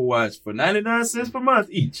and Apple Watch for 99 cents per month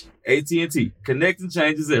each. AT&T. Connecting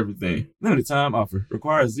changes everything. Limited time offer.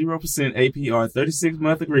 Requires 0% APR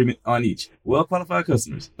 36-month agreement on each. Well-qualified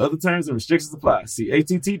customers. Other terms and restrictions apply. See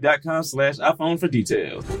att.com/iPhone for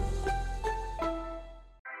details. That's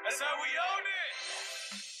how we own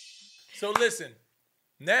it. So listen,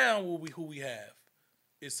 now who we have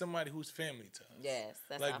is somebody who's family to us. Yes,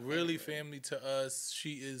 that's like our really family to us.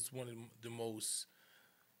 She is one of the most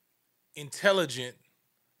intelligent.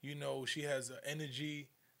 You know, she has an energy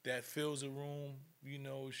that fills a room. You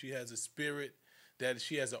know, she has a spirit that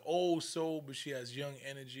she has an old soul, but she has young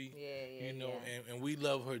energy. You know, and we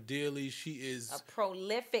love her dearly. She is a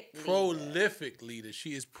prolific leader.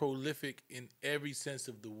 She is prolific in every sense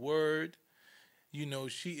of the word. You know,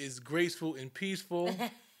 she is graceful and peaceful.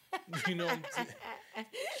 You know,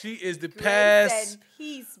 she is the Grace past, and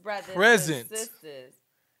peace, brothers present, and sisters.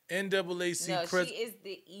 NAACP No, president. she is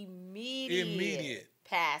the immediate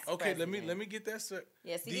past. Okay, president. let me get that, sir.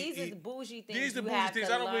 Yeah, see, these are the bougie things. These are you bougie have things.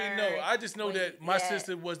 to I don't really know. learn I just know that my yeah.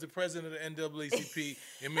 sister was the president of the NAACP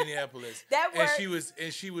in Minneapolis, That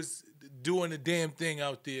and she was doing the damn thing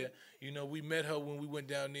out there. You know, we met her when we went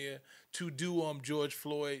down there to do George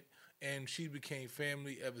Floyd, and she became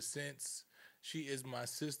family ever since. She is my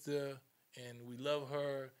sister, and we love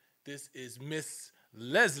her. This is Miss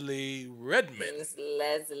Leslie Redmond. Miss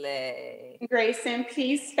Leslie. Grace and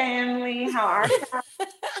peace, family. How are you?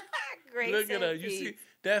 Grace Look at her. and You peace. see,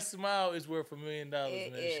 that smile is worth $1 million, man.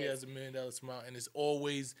 It She is. has $1 million smile, and it's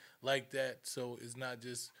always like that. So it's not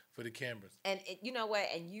just for the cameras. And you know what?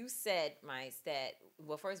 And you said, Mice, that,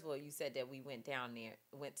 well, first of all, you said that we went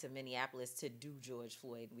to Minneapolis to do George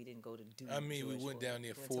Floyd. We didn't go to do I mean, George we went Floyd. down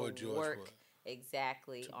there We for went to George work, Floyd.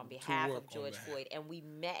 Exactly, on behalf of George Floyd. And we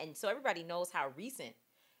met, and so everybody knows how recent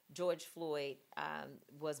George Floyd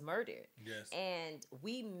was murdered. Yes. And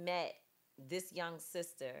we met this young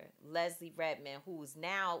sister, Leslie Redmond, who's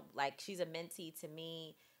now, like, she's a mentee to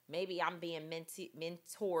me. Maybe I'm being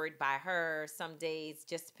mentored by her some days,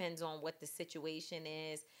 just depends on what the situation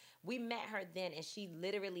is. We met her then, and she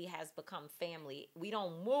literally has become family. We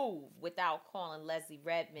don't move without calling Leslie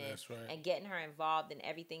Redmond. That's right. And getting her involved in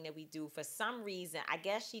everything that we do. For some reason, I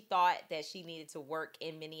guess she thought that she needed to work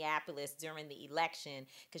in Minneapolis during the election,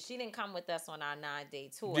 because she didn't come with us on our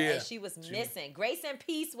 9-day tour. Yeah, And she was missing. Grace and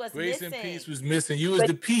Peace was Grace missing. and Peace was missing. You was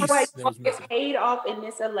the peace that was missing. It paid off in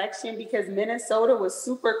this election because Minnesota was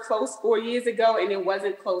super close 4 years ago, and it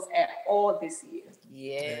wasn't close at all this year.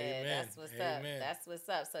 Yeah, Amen. that's what's up. Amen. That's what's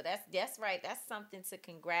up. So that's right. That's something to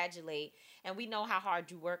congratulate. And we know how hard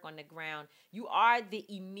you work on the ground. You are the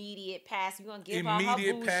immediate past. You're gonna give her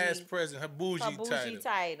Immediate bougie, past president, her bougie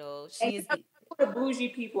title. And She is the bougie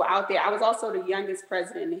people out there. I was also the youngest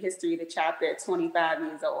president in the history of the chapter at 25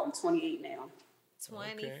 years old. I'm 28 now.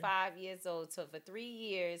 25 years old. So for 3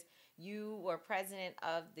 years, you were president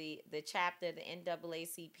of the chapter, the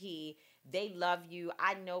NAACP. They love you.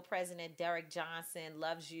 I know President Derek Johnson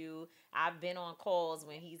loves you. I've been on calls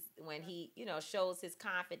when he shows his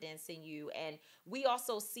confidence in you, and we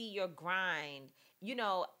also see your grind. You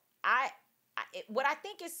know, what I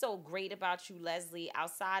think is so great about you, Leslie,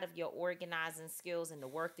 outside of your organizing skills and the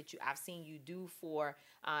work that I've seen you do for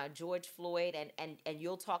George Floyd, and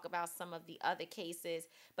you'll talk about some of the other cases,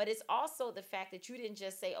 but it's also the fact that you didn't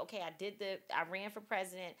just say, okay, I ran for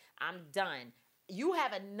president, I'm done. You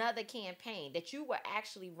have another campaign that you were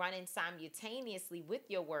actually running simultaneously with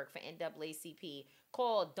your work for NAACP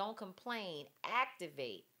called Don't Complain,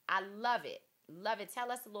 Activate. I love it. Love it.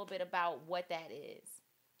 Tell us a little bit about what that is.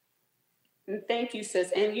 Thank you,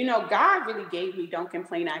 sis. And God really gave me Don't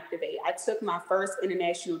Complain, Activate. I took my first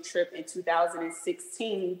international trip in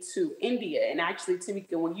 2016 to India. And actually,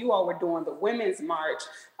 Tamika, when you all were doing the Women's March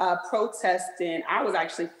protesting, I was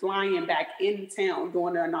actually flying back in town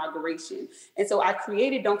during the inauguration. And so I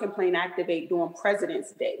created Don't Complain, Activate during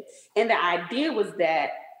President's Day. And the idea was that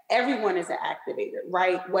everyone is an activator,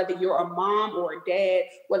 right? Whether you're a mom or a dad,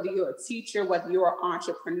 whether you're a teacher, whether you're an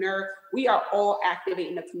entrepreneur, we are all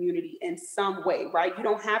activating the community in some way, right? You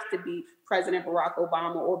don't have to be President Barack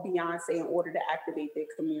Obama or Beyonce in order to activate their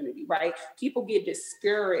community, right? People get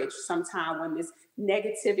discouraged sometimes when there's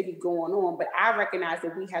negativity going on, but I recognize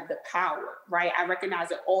that we have the power, right? I recognize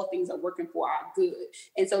that all things are working for our good.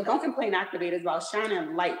 And so Don't Complain, Activate is about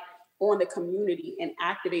shining light on the community and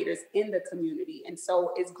activators in the community. And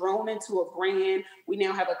so it's grown into a brand. We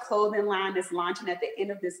now have a clothing line that's launching at the end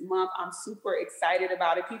of this month. I'm super excited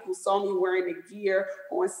about it. People saw me wearing the gear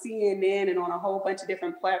on CNN and on a whole bunch of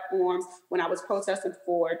different platforms when I was protesting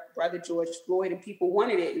for Brother George Floyd, and people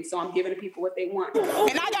wanted it. And so I'm giving the people what they want.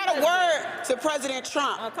 And I got a word to President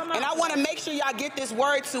Trump. And I want to make sure y'all get this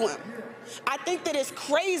word to him. I think that it's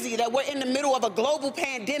crazy that we're in the middle of a global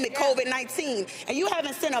pandemic, COVID-19, and you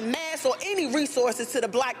haven't sent a mass or any resources to the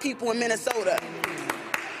Black people in Minnesota.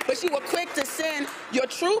 But you were quick to send your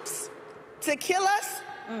troops to kill us.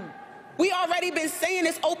 We already been saying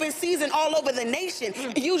it's open season all over the nation.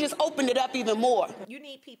 You just opened it up even more. You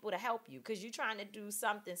need people to help you because you're trying to do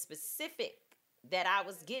something specific that I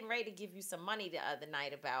was getting ready to give you some money the other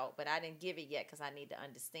night about, but I didn't give it yet because I need to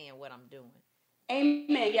understand what I'm doing.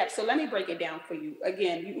 Amen. Yep. So let me break it down for you.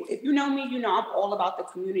 Again, if you know me, you know I'm all about the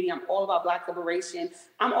community. I'm all about Black liberation.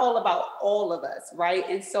 I'm all about all of us, right?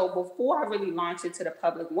 And so before I really launched it to the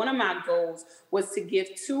public, one of my goals was to give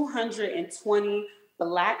 220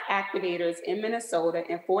 Black activators in Minnesota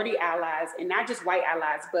and 40 allies, and not just white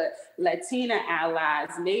allies, but Latina allies,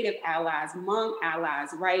 Native allies, Hmong allies,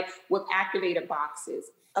 right, with activator boxes.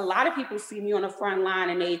 A lot of people see me on the front line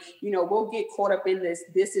and they, we'll get caught up in this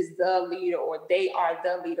is the leader or they are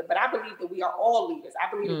the leader. But I believe that we are all leaders. I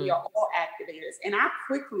believe that we are all activators. And I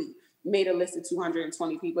quickly made a list of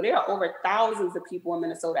 220 people. There are over thousands of people in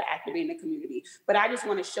Minnesota activating the community. But I just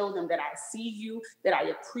want to show them that I see you, that I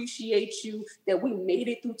appreciate you, that we made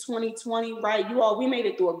it through 2020, right? We made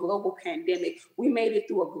it through a global pandemic. We made it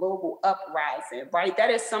through a global uprising, right? That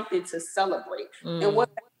is something to celebrate. And what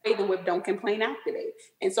with Don't Complain Activate.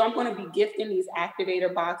 And so I'm going to be gifting these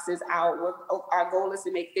activator boxes out. Our goal is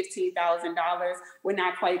to make $15,000. We're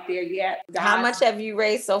not quite there yet. How much have you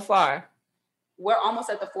raised so far? We're almost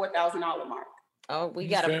at the $4,000 mark. Oh, we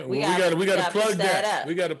gotta plug that.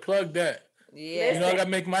 We gotta plug that. Yeah, Listen, I gotta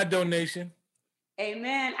make my donation.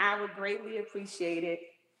 Amen. I would greatly appreciate it.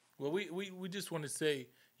 Well, we just want to say,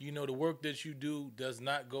 the work that you do does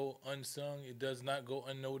not go unsung. It does not go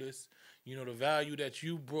unnoticed. The value that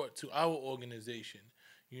you brought to our organization,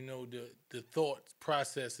 the thought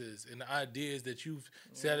processes and the ideas that you've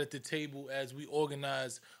sat at the table as we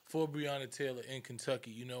organize for Breonna Taylor in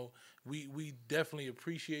Kentucky. We definitely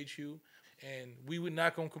appreciate you, and we were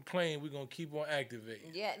not going to complain. We're going to keep on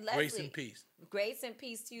activating. Yeah, Leslie, grace and peace. Grace and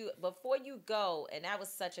peace to you. Before you go, and that was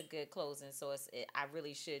such a good closing, so I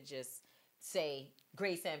really should just say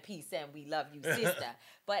grace and peace and we love you, sister.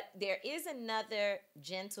 But there is another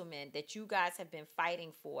gentleman that you guys have been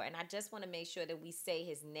fighting for, and I just want to make sure that we say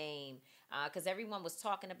his name, because everyone was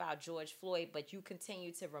talking about George Floyd, but you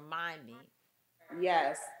continue to remind me.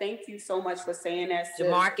 Yes, thank you so much for saying that, sis.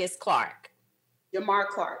 Jamarcus Clark. Jamar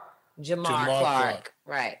Clark. Jamar Clark.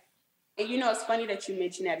 Right. And it's funny that you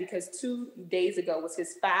mentioned that, because 2 days ago was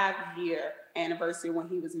his 5-year anniversary when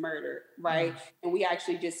he was murdered, right? And we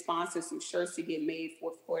actually just sponsored some shirts to get made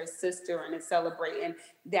for his sister and to celebrate. And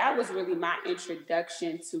that was really my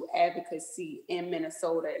introduction to advocacy in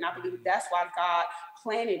Minnesota. And I believe that's why God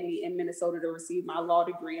planted me in Minnesota to receive my law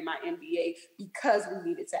degree and my MBA, because we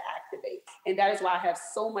needed to activate. And that is why I have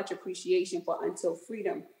so much appreciation for Until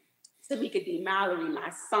Freedom. Tamika D. Mallory,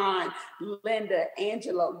 my son, Linda,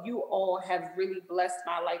 Angelo, you all have really blessed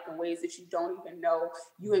my life in ways that you don't even know.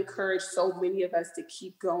 You encourage so many of us to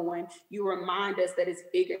keep going. You remind us that it's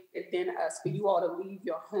bigger than us, for you all to leave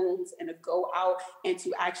your homes and to go out and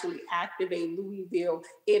to actually activate Louisville.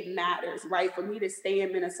 It matters, right? For me to stay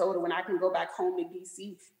in Minnesota when I can go back home to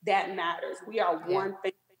DC, that matters. We are one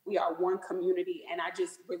thing. We are one community. And I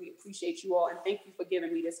just really appreciate you all. And thank you for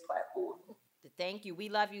giving me this platform. Thank you. We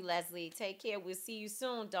love you, Leslie. Take care. We'll see you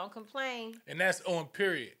soon. Don't complain. And that's on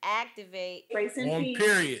period. Activate. On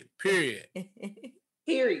period. Period.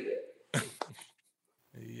 Period.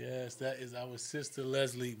 Yes, that is our sister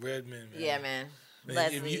Leslie Redmond, man. Yeah, man.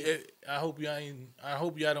 Leslie. I hope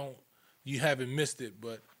you haven't missed it,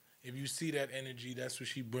 but if you see that energy, that's what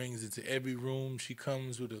she brings into every room. She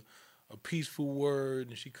comes with a peaceful word,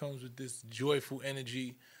 and she comes with this joyful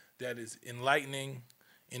energy that is enlightening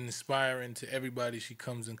and inspiring to everybody she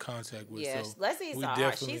comes in contact with. Yes, so Leslie is a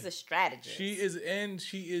heart. She's a strategist. She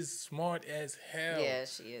is smart as hell. Yeah,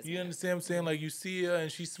 she is. You understand what I'm saying? Like, you see her and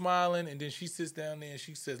she's smiling, and then she sits down there and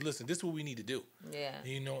she says, "Listen, this is what we need to do." Yeah.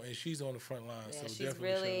 And she's on the front line. Yeah, so she's definitely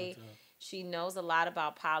really. She knows a lot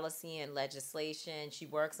about policy and legislation. She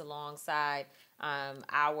works alongside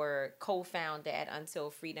our co-founder at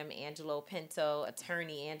Until Freedom, Angelo Pinto,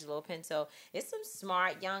 attorney Angelo Pinto. There's some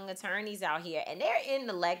smart young attorneys out here, and they're in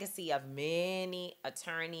the legacy of many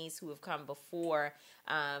attorneys who have come before,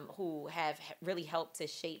 who have really helped to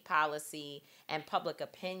shape policy and public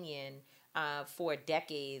opinion for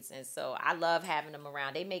decades. And so I love having them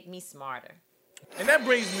around. They make me smarter. And that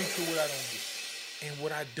brings me to what I don't get. And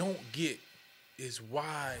what I don't get is,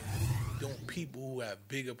 why don't people who have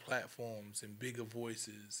bigger platforms and bigger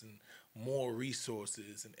voices and more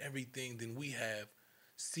resources and everything than we have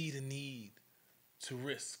see the need to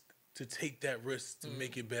take that risk to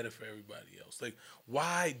make it better for everybody else? Like,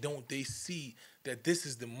 why don't they see that this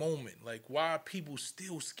is the moment? Like, why are people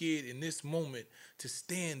still scared in this moment to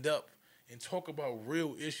stand up and talk about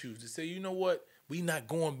real issues, to say, you know what? We not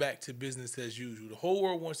going back to business as usual. The whole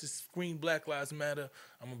world wants to scream Black Lives Matter.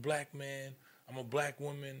 I'm a black man. I'm a black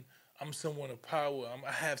woman. I'm someone of power.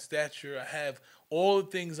 I have stature. I have all the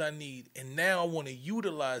things I need. And now I want to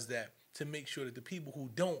utilize that to make sure that the people who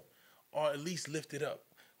don't are at least lifted up.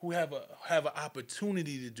 who have an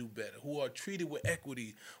opportunity to do better, who are treated with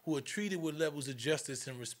equity, who are treated with levels of justice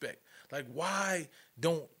and respect. Like, why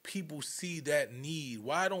don't people see that need?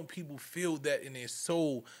 Why don't people feel that in their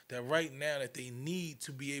soul that right now that they need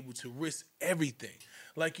to be able to risk everything?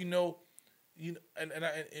 Like, and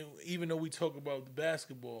even though we talk about the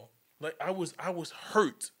basketball, like I was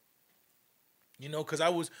hurt, because I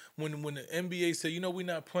was when the NBA said, we're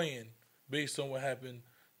not playing based on what happened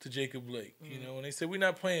to Jacob Blake, and they said we're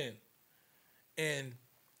not playing, and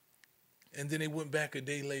then they went back a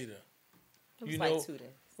day later. It was like 2 days.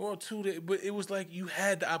 Well, 2 days, but it was like you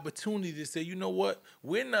had the opportunity to say, you know what,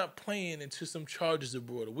 we're not playing until some charges are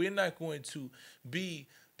brought up. We're not going to be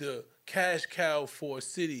the cash cow for a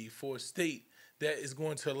city, for a state that is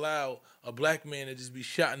going to allow a black man to just be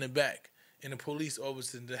shot in the back and a police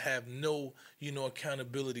officer to have no,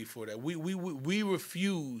 accountability for that. We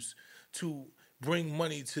refuse to bring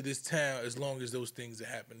money to this town as long as those things are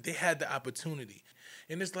happening. They had the opportunity.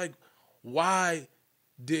 And it's like, why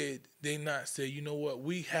did they not say, you know what,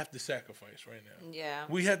 we have to sacrifice right now? Yeah.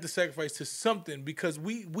 We have to sacrifice to something because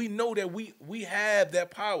we know that we have that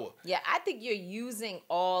power. Yeah, I think you're using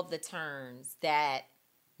all the terms that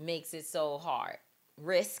makes it so hard.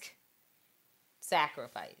 Risk,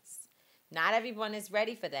 sacrifice. Not everyone is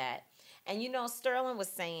ready for that. And Sterling was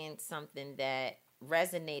saying something that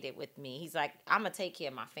resonated with me. He's like, I'm going to take care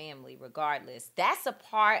of my family regardless. That's a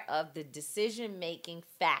part of the decision-making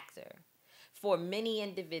factor for many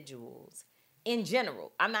individuals in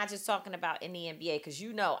general. I'm not just talking about in the NBA because,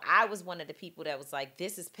 I was one of the people that was like,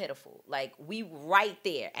 this is pitiful. Like, we right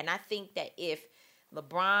there. And I think that if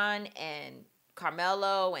LeBron and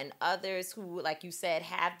Carmelo and others who, like you said,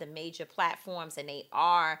 have the major platforms and they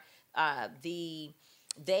are the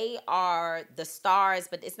stars,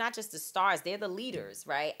 but it's not just the stars, they're the leaders,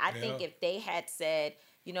 right? I think if they had said,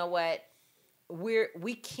 you know what,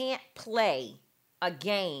 we can't play a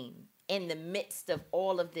game in the midst of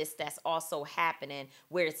all of this that's also happening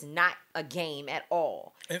where it's not a game at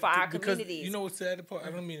all for our communities. You know what's the sad part?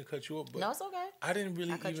 I don't mean to cut you off, but no, it's okay. I didn't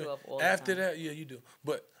really cut you off all after the time. that, yeah, you do.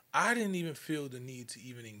 But I didn't even feel the need to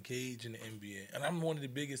even engage in the NBA. And I'm one of the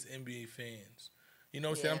biggest NBA fans. You know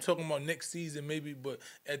what I'm saying? I'm talking about next season maybe, but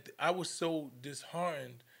I was so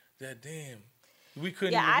disheartened that, damn, we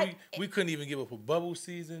couldn't even give up a bubble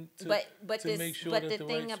season to make sure that the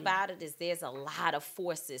thing about it is there's a lot of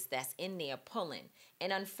forces that's in there pulling.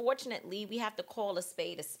 And unfortunately, we have to call a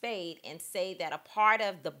spade and say that a part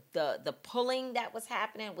of the pulling that was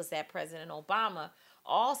happening was that President Obama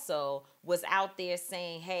also was out there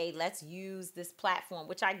saying, hey, let's use this platform,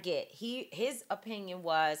 which I get. His opinion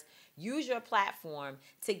was use your platform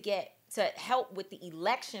to help with the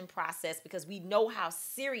election process because we know how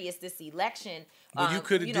serious this election you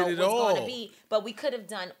could have did it was all. going to be. But we could have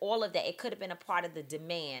done all of that. It could have been a part of the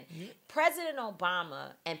demand. Yeah. President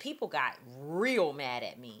Obama, and people got real mad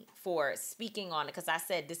at me for speaking on it because I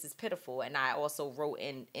said this is pitiful. And I also wrote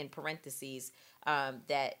in parentheses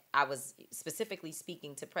that I was specifically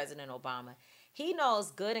speaking to President Obama. He knows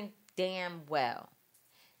good and damn well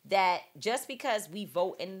that just because we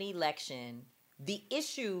vote in an election, the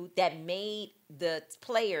issue that made the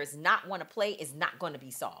players not want to play is not going to be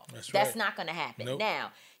solved. That's not going to happen. Nope.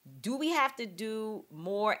 Now, do we have to do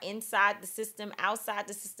more inside the system, outside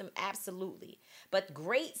the system? Absolutely. But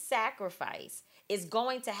great sacrifice is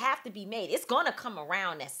going to have to be made. It's going to come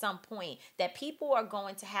around at some point that people are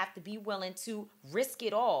going to have to be willing to risk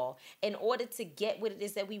it all in order to get what it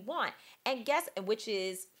is that we want. And which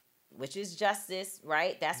is justice,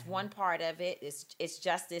 right? That's one part of it. It's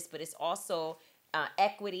justice, but it's also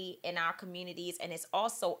equity in our communities, and it's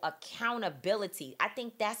also accountability. I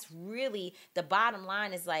think that's really the bottom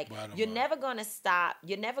line is like, you're never going to stop.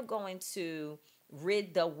 You're never going to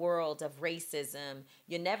rid the world of racism.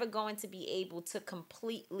 You're never going to be able to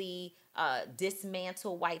completely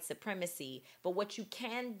dismantle white supremacy. But what you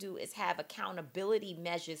can do is have accountability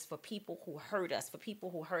measures for people who hurt us, for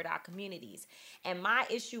people who hurt our communities. And my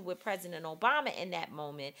issue with President Obama in that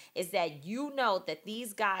moment is that that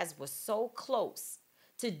these guys were so close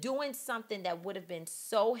to doing something that would have been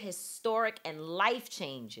so historic and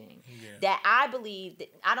life-changing that I believe that,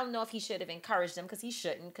 I don't know if he should have encouraged them because he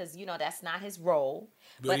shouldn't, because, that's not his role.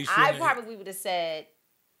 But I probably would have said,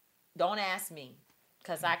 don't ask me.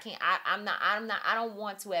 Because I can't, I don't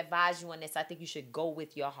want to advise you on this. I think you should go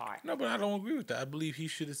with your heart. No, but I don't agree with that. I believe he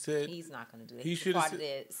should have said. He's not going to do that. He's part of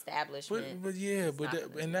the establishment.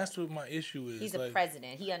 That's what my issue is. He's a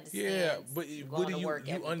president. He understands. Yeah, but what do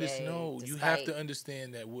you understand? No, you have to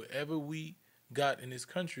understand that whatever we got in this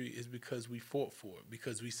country is because we fought for it,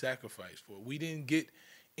 because we sacrificed for it. We didn't get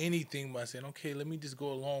anything by saying, okay, let me just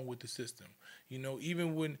go along with the system. You know,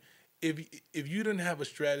 even when, if you didn't have a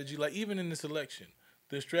strategy, like even in this election,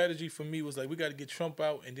 the strategy for me was like, we got to get Trump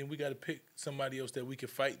out, and then we got to pick somebody else that we can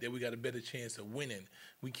fight, that we got a better chance of winning.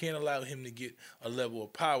 We can't allow him to get a level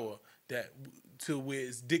of power to where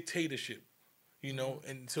it's dictatorship, you know.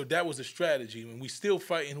 And so that was a strategy. And we still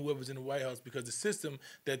fighting whoever's in the White House because the system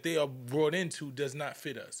that they are brought into does not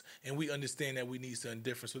fit us. And we understand that we need something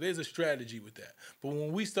different. So there's a strategy with that. But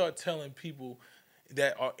when we start telling people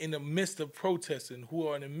that are in the midst of protesting, who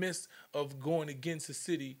are in the midst of going against the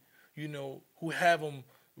city, you know, who have them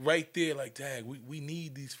right there like, dang, we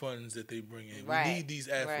need these funds that they bring in. Right. We need these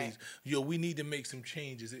athletes. Right. Yo, we need to make some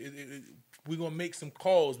changes. We're going to make some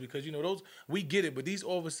calls because, you know, we get it, but these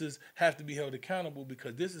officers have to be held accountable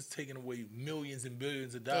because this is taking away millions and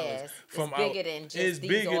billions of dollars from our... It's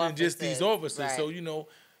bigger than just these officers. Right. So, you know,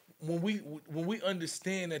 when we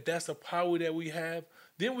understand that that's a power that we have,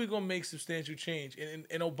 then we're going to make substantial change.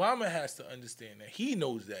 And Obama has to understand that. He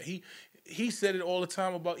knows that. He said it all the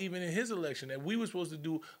time about even in his election that we were supposed to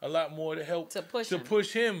do a lot more to help to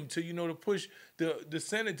push him to, you know, to push the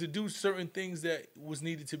Senate to do certain things that was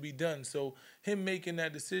needed to be done. So him making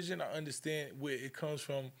that decision, I understand where it comes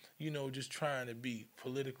from, you know, just trying to be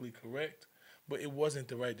politically correct, but it wasn't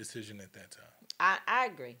the right decision at that time. I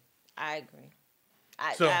agree.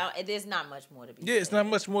 There's not much more to be said. Yeah, it's not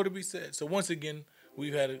much more to be said. So once again,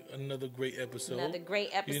 we've had another great episode. Another great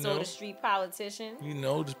episode of Street Politician. You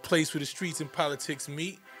know, the place where the streets and politics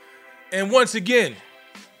meet. And once again,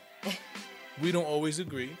 we don't always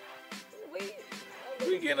agree.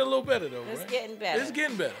 We're getting a little better, though, It's getting better. It's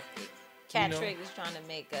getting better. Cat Trick is trying to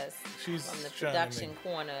make us, from the production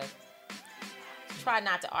corner, try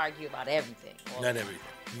not to argue about everything. Not everything,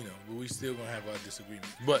 you know, but we still going to have our disagreements.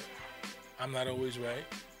 But I'm not always right,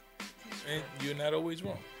 and you're not always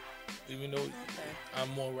wrong. Even though I'm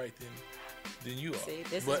more right than you are. See,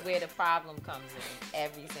 this is where the problem comes in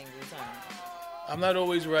every single time. I'm not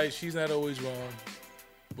always right. She's not always wrong.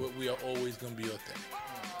 But we are always going to be authentic.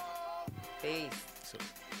 Peace. So,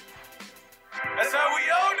 that's how we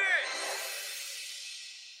own it!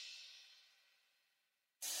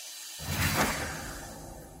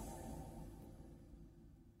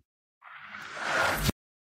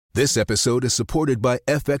 This episode is supported by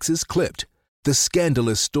FX's Clipped, the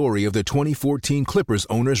scandalous story of the 2014 Clippers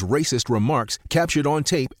owner's racist remarks captured on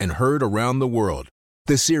tape and heard around the world.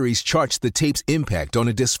 The series charts the tape's impact on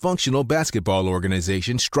a dysfunctional basketball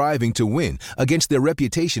organization striving to win against their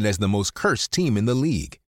reputation as the most cursed team in the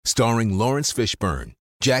league. Starring Lawrence Fishburne,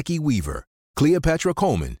 Jackie Weaver, Cleopatra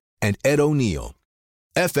Coleman, and Ed O'Neill.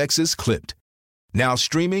 FX's Clipped. Now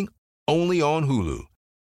streaming only on Hulu.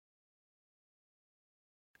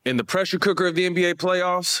 In the pressure cooker of the NBA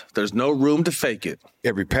playoffs, there's no room to fake it.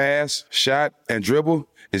 Every pass, shot, and dribble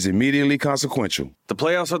is immediately consequential. The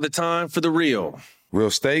playoffs are the time for the real. Real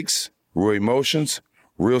stakes, real emotions,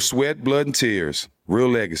 real sweat, blood, and tears, real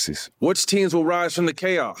legacies. Which teams will rise from the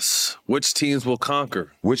chaos? Which teams will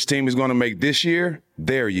conquer? Which team is going to make this year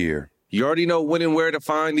their year? You already know when and where to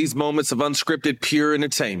find these moments of unscripted, pure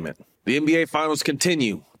entertainment. The NBA Finals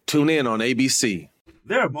continue. Tune in on ABC.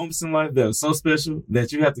 There are moments in life that are so special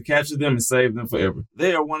that you have to capture them and save them forever.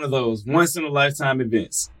 They are one of those once-in-a-lifetime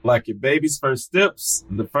events, like your baby's first steps,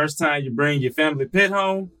 the first time you bring your family pet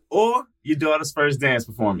home, or your daughter's first dance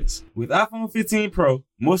performance. With iPhone 15 Pro,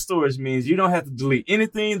 more storage means you don't have to delete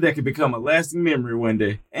anything that could become a lasting memory one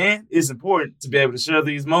day. And it's important to be able to share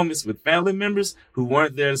these moments with family members who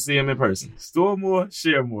weren't there to see them in person. Store more,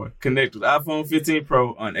 share more. Connect with iPhone 15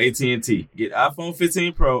 Pro on AT&T. Get iPhone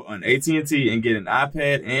 15 Pro on AT&T and get an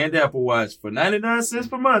iPad and Apple Watch for 99 cents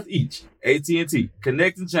per month each. AT&T.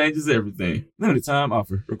 Connecting changes everything. Limited time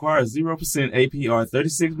offer. Requires 0% APR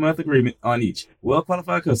 36-month agreement on each.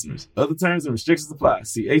 Well-qualified customers. Other terms and restrictions apply.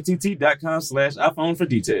 See att.com/iPhone for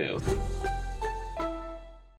details.